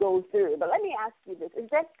go through? But let me ask you this: is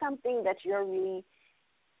there something that you're really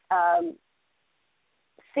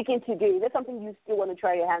seeking to do? Is there something you still want to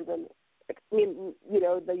try your hands on? That you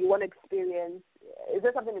want to experience? Is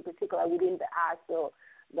there something in particular within the art or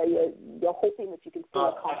that you're hoping that you can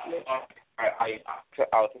still accomplish?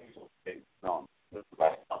 I'll tell you something. No, I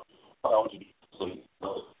want to do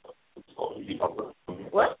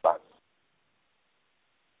what?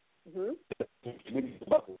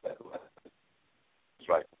 That's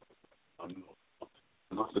right. I'm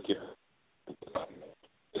not looking at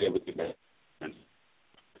everything.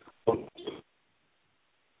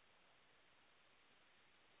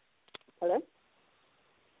 Hello?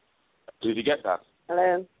 Did you get that?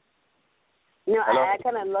 Hello? No, Hello? I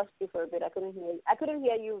kind of lost you for a bit. I couldn't hear you. I couldn't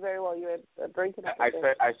hear you very well. You were breaking up. I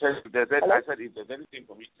said if there's anything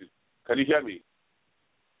for me to. Can you hear me?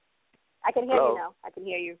 I can hear you now. I can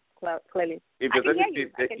hear you clearly. If there's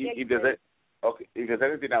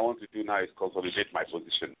anything I want to do now is consolidate my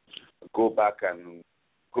position, go back to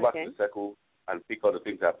the circle and pick all the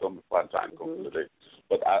things I've done before and try and consolidate.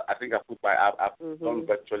 But I think I've done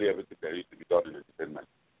virtually everything there is to be done in entertainment.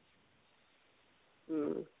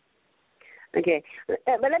 Okay,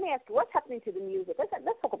 but let me ask you, what's happening to the music?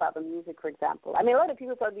 Let's talk about the music, for example. I mean, a lot of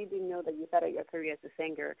people probably didn't know that you started your career as a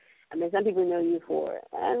singer. I mean, some people know you for it,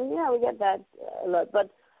 and we get that a lot.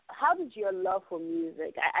 But how did your love for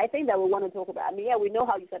music? I think that we want to talk about. I mean, we know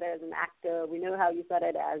how you started as an actor. We know how you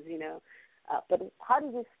started as, but how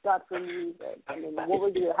did you start from music? I mean, what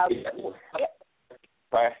was your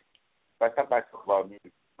If I start by talking about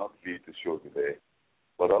music, not be the show today.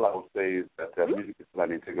 But all I would say is that music is still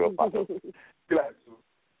an integral part of it.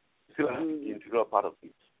 Still an integral part of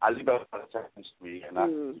it. I leave out a challenge to me and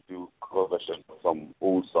asked to do cover versions of some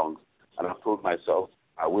old songs, and I've told myself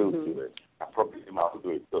I will do it. I promise him I will do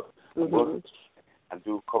it. So I'm going to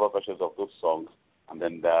do cover versions of those songs, and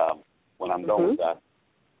then when I'm done with that,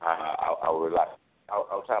 I'll relax.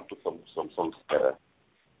 I'll try and put some songs together.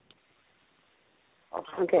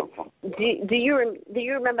 Okay. Do you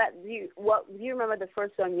remember the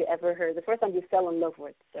first song you ever heard? The first song you fell in love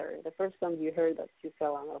with? Sorry, the first song you heard that you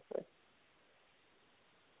fell in love with.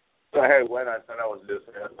 So hey, when I said I was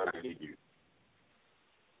listening, When I Need You.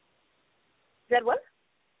 Said what?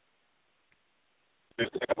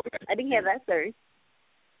 I didn't hear that. Sorry.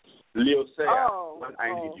 Leo say When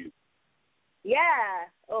I Need You. Yeah.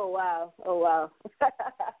 Oh wow.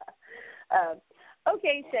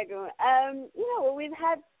 Okay, Segun. We've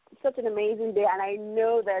had such an amazing day, and I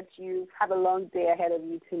know that you have a long day ahead of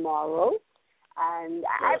you tomorrow. And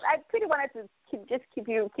I pretty wanted to keep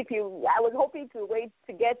you. I was hoping to wait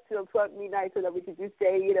to get to 12 midnight so that we could just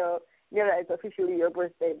say, that it's officially your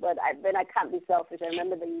birthday. But then I can't be selfish. I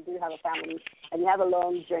remember that you do have a family, and you have a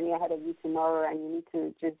long journey ahead of you tomorrow, and you need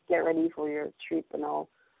to just get ready for your trip and all.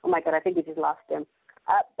 Oh my God, I think we just lost them.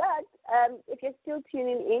 But if you're still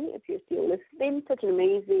tuning in, if you're still listening, such an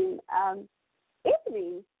amazing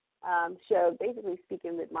evening show, basically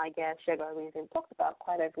speaking with my guest, Segun Arinze. We talked about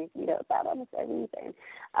about almost everything.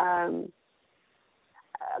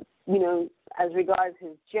 As regards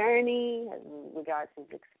his journey, as regards his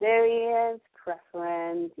experience,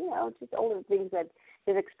 preference, just all the things that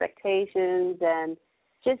his expectations and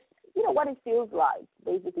just, what it feels like,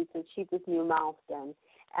 basically, to achieve this new milestone.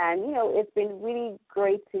 And, it's been really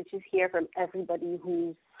great to just hear from everybody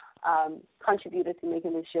who's contributed to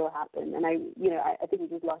making this show happen. And I think we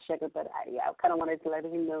just lost Segun, but I kind of wanted to let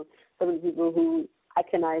him know some of the people who I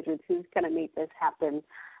connect with who's kind of made this happen.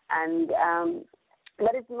 And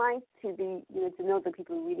but it's nice to be, to know that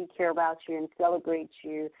people really care about you and celebrate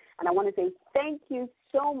you. And I want to say thank you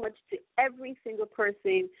so much to every single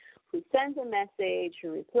person who sent a message,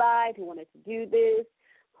 who replied, who wanted to do this,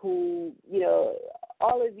 who,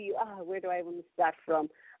 all of you, where do I even start from?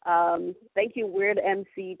 Thank you, Weird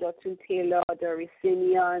MC, Dr. Taylor, Doris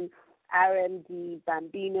Simeon, RMD,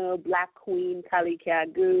 Bambino, Black Queen, Kali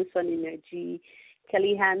Kagu, Sonny Energy,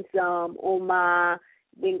 Kelly Handsome, Omar,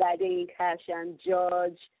 Benga Cash and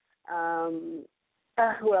George,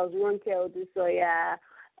 who else? Ronke Odusoya,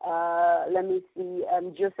 let me see,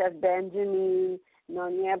 Joseph Benjamin,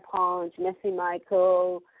 Nonia Punch, Messi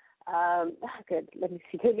Michael, good, let me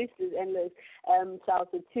see, the list is endless. Charles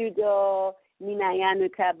Tudor, Nina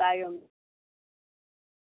Yanuka, Bayom.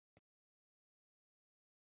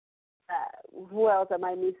 Who else am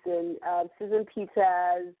I missing? Susan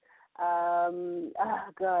Peters,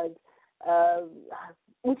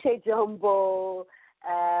 Uche Jumbo,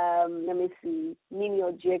 let me see, Nini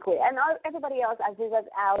Ojekwe, and everybody else, Azizat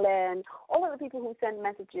Allen, all of the people who sent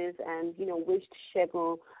messages and, wished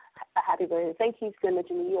Segun a happy birthday. Thank you so much,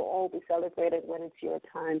 and you'll all be celebrated when it's your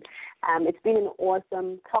time. It's been an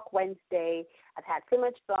awesome Talk Wednesday. I've had so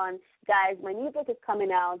much fun. Guys, my new book is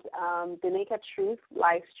coming out, The Naked Truth,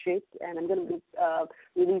 Live Stripped, and I'm going to be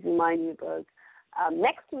releasing my new book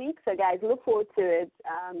next week. So, guys, look forward to it.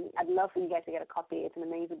 I'd love for you guys to get a copy. It's an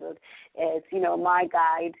amazing book. It's, my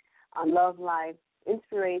guide on love, life,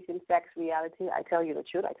 inspiration, sex, reality. I tell you the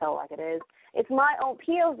truth. I tell it like it is. It's my own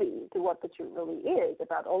POV to what the truth really is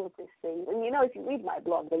about all of these things. And, if you read my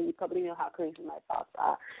blog, then you probably know how crazy my thoughts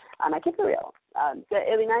are. And I keep it real. So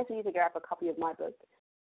it'd be nice for you to grab a copy of my book.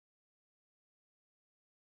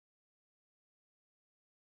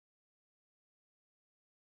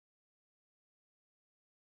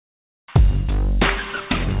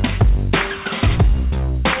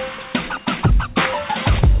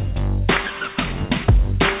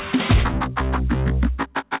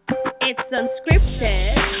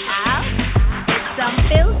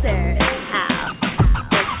 unfiltered.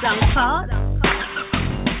 This song called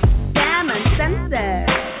Damn Uncensored.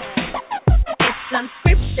 It's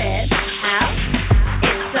unscripted.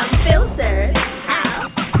 It's unfiltered.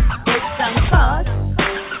 This song called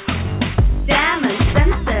Damn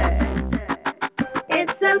Uncensored.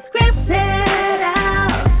 It's unscripted.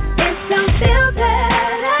 It's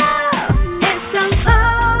unfiltered. It's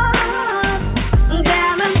uncalled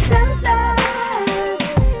Damn Uncensored.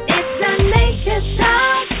 It's a naked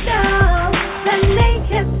talk show. The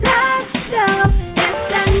naked talk show.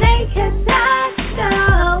 It's a naked talk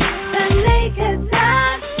show. The naked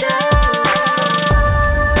talk show.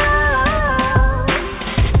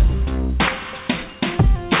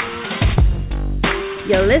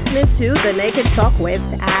 You're listening to The Naked Talk with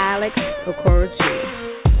Alex Okoroji.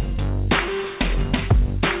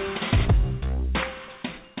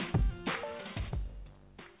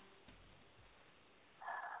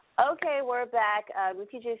 Okay, we're back.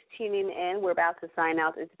 If you're just tuning in, we're about to sign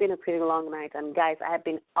out. It's been a pretty long night. And, guys, I have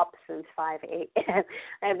been up since 5 a.m.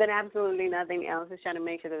 I have done absolutely nothing else. Just trying to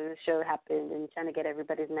make sure that the show happened and trying to get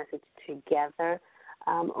everybody's message together.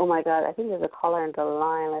 Oh, my God. I think there's a caller on the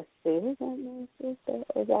line. Let's see. Who's that?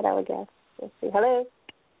 Is that our guest? Let's see. Hello?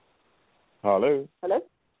 Hello? Hello?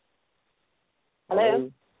 Hello?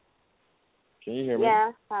 Can you hear me?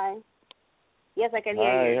 Yeah, hi. Yes, I can hear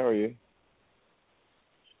Hi, you. how are you?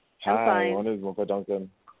 I'm Hi, fine. my name is Mofa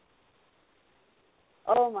Duncan.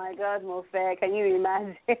 Oh, my God, Mofe. Can you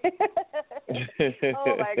imagine?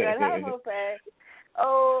 Oh, my God. Hi, Mofe.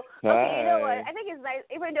 Oh, okay, you know what? I think it's nice,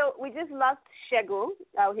 even though we just lost Segun.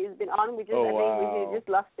 He's been on. I think we just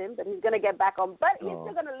lost him, but he's going to get back on. But he's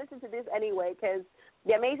still going to listen to this anyway, because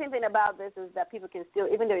the amazing thing about this is that people can still,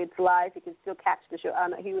 even though it's live, you can still catch the show.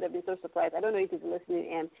 He would have been so surprised. I don't know if he's listening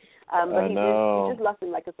in, but he just lost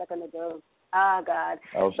him like a second ago. Ah, God.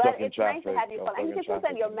 But it's nice to have you call. And you can still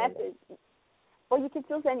send your message. Well, you can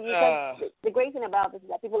still send. The great thing about this is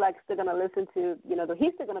that people are still going to listen to.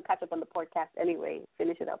 He's still going to catch up on the podcast anyway.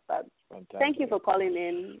 Finish it up. But thank you for calling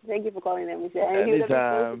in. Thank you for calling in, Michelle. And he would have been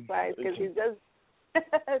so surprised because he's just.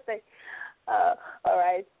 All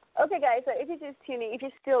right. Okay, guys. So if you're just tuning, if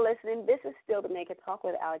you're still listening, this is still the Naked Talk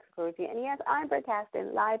with Alex Okoroji. And yes, I'm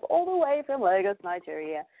broadcasting live all the way from Lagos,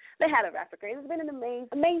 Nigeria, the heart of Africa. It's been an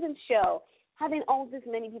amazing show. Having all this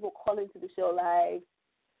many people call into the show live,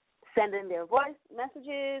 sending their voice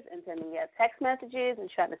messages and sending their text messages and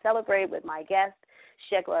trying to celebrate with my guest,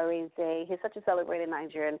 Segun Arinze. He's such a celebrated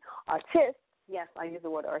Nigerian artist. Yes, I use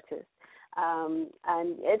the word artist. And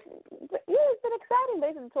it's been exciting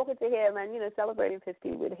basically talking to him and, celebrating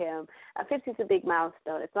 50 with him. 50 is a big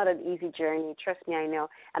milestone. It's not an easy journey. Trust me, I know.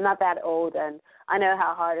 I'm not that old, and I know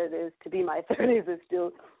how hard it is to be in my 30s and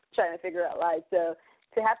still trying to figure out life. So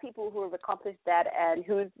to have people who have accomplished that and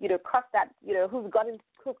who's, crossed that, who've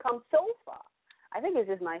come so far, I think it's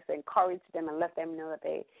just nice to encourage them and let them know that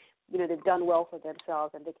they, they've done well for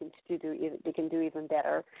themselves and they can do even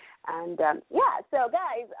better. And so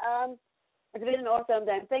guys, it's been an awesome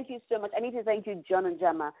time. Thank you so much. I need to thank you, John and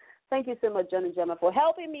Gemma. Thank you so much, John and Gemma, for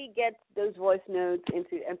helping me get those voice notes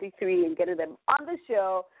into MP3 and getting them on the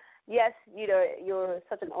show. Yes, you're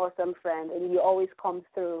such an awesome friend, and you always come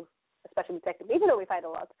through, especially technically, even though we fight a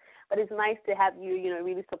lot. But it's nice to have you,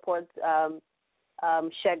 really support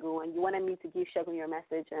Segun, and you wanted me to give Segun your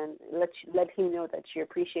message and let him know that you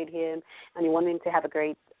appreciate him and you want him to have a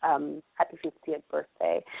great happy 50th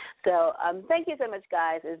birthday. So thank you so much,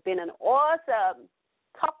 guys. It's been an awesome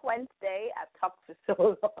Talk Wednesday. I've talked for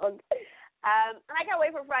so long. And I can't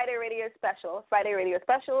wait for Friday Radio Special. My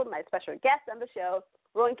special guest on the show,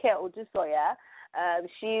 Ronke Odusoya.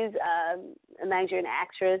 She's a Nigerian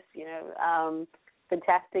actress,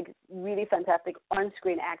 fantastic, really fantastic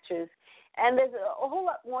on-screen actress. And there's a whole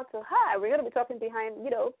lot more to her. We're going to be talking behind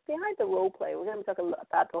the role play. We're going to be talking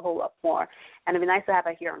about a whole lot more. And it'd be nice to have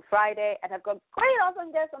her here on Friday. And I've got great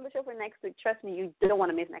awesome guests on the show for next week. Trust me, you don't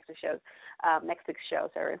want to miss next week's show. And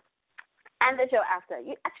the show after.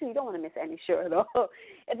 You don't want to miss any show at all.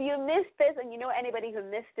 If you missed this and you know anybody who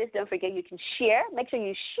missed this, don't forget you can share. Make sure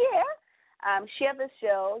you share. Share the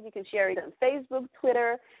show. You can share it on Facebook,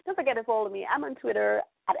 Twitter. Don't forget to follow me. I'm on Twitter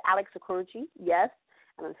at Alex Okoroji. Yes.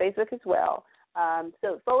 I'm on Facebook as well.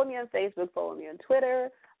 So follow me on Facebook, follow me on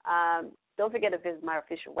Twitter. Don't forget to visit my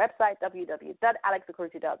official website,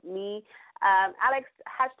 www.alexokoroji.me. Alex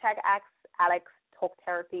Talk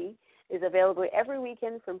Therapy is available every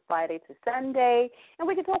weekend from Friday to Sunday. And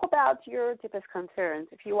we can talk about your deepest concerns.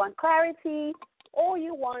 If you want clarity or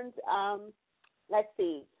you want,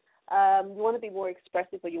 you want to be more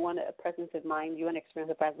expressive, or you want a presence of mind, you want to experience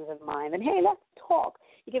a presence of mind, then hey, let's talk.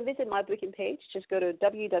 You can visit my booking page. Just go to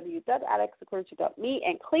www.alexokoroji.me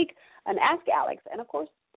and click on Ask Alex, and of course,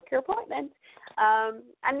 book your appointment.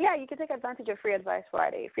 And yeah, you can take advantage of Free Advice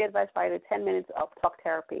Friday. Free Advice Friday, 10 minutes of talk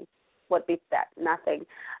therapy. What beats that? Nothing.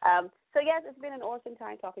 So yes, it's been an awesome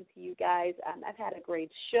time talking to you guys. I've had a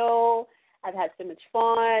great show. I've had so much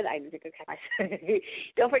fun. I need to go catch myself.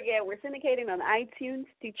 Don't forget, we're syndicating on iTunes,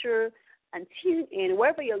 Stitcher, and TuneIn.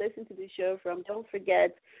 Wherever you listen to the show from, don't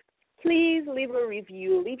forget, please leave a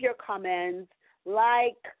review, leave your comments,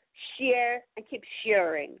 like, share, and keep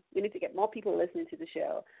sharing. We need to get more people listening to the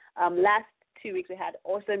show. Last 2 weeks we had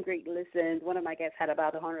awesome, great listens. One of my guests had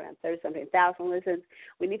about 130-something thousand listens.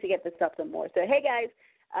 We need to get this up some more. So, hey, guys,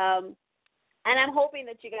 and I'm hoping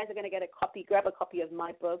that you guys are going to get a copy, grab a copy of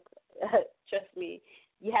my book. Trust me,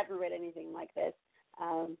 you haven't read anything like this.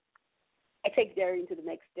 I take daring to the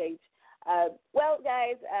next stage. Well,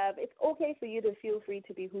 guys, it's okay for you to feel free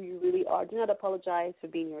to be who you really are. Do not apologize for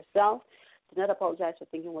being yourself. Do not apologize for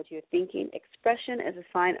thinking what you're thinking. Expression is a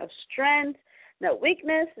sign of strength, not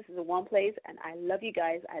weakness. This is the one place, and I love you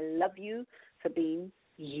guys. I love you for being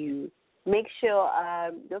you. Make sure,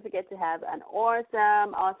 don't forget to have an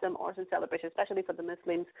awesome celebration, especially for the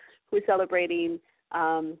Muslims who are celebrating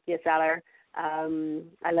Salah.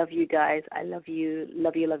 I love you guys. I love you.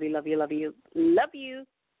 Love you, love you, love you, love you. Love you.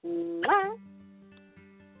 Mwah.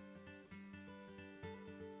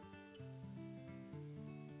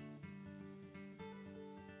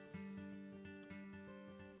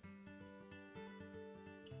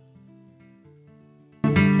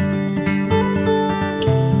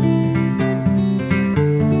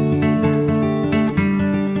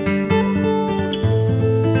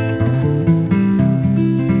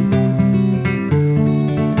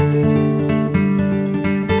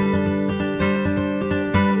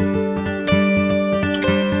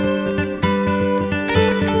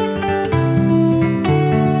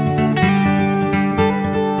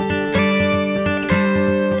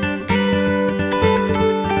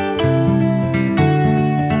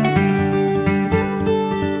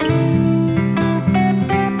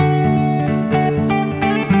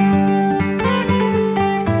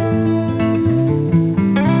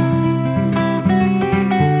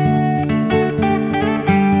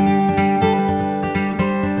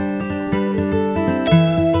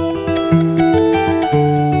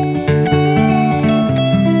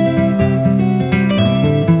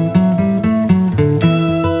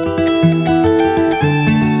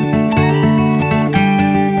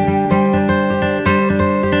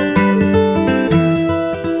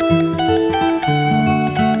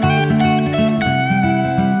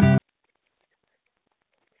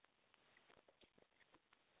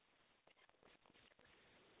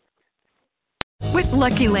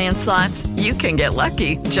 Lucky Land Slots, you can get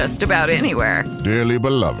lucky just about anywhere. Dearly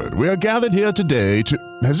beloved, we are gathered here today to...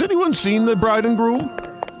 Has anyone seen the bride and groom?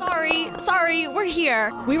 Sorry, we're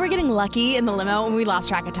here. We were getting lucky in the limo and we lost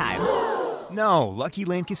track of time. No, Lucky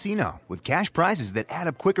Land Casino, with cash prizes that add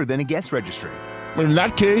up quicker than a guest registry. In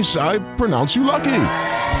that case, I pronounce you lucky.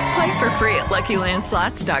 Play for free at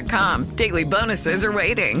LuckyLandSlots.com. Daily bonuses are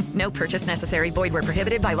waiting. No purchase necessary. Void where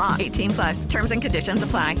prohibited by law. 18+. Terms and conditions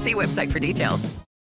apply. See website for details.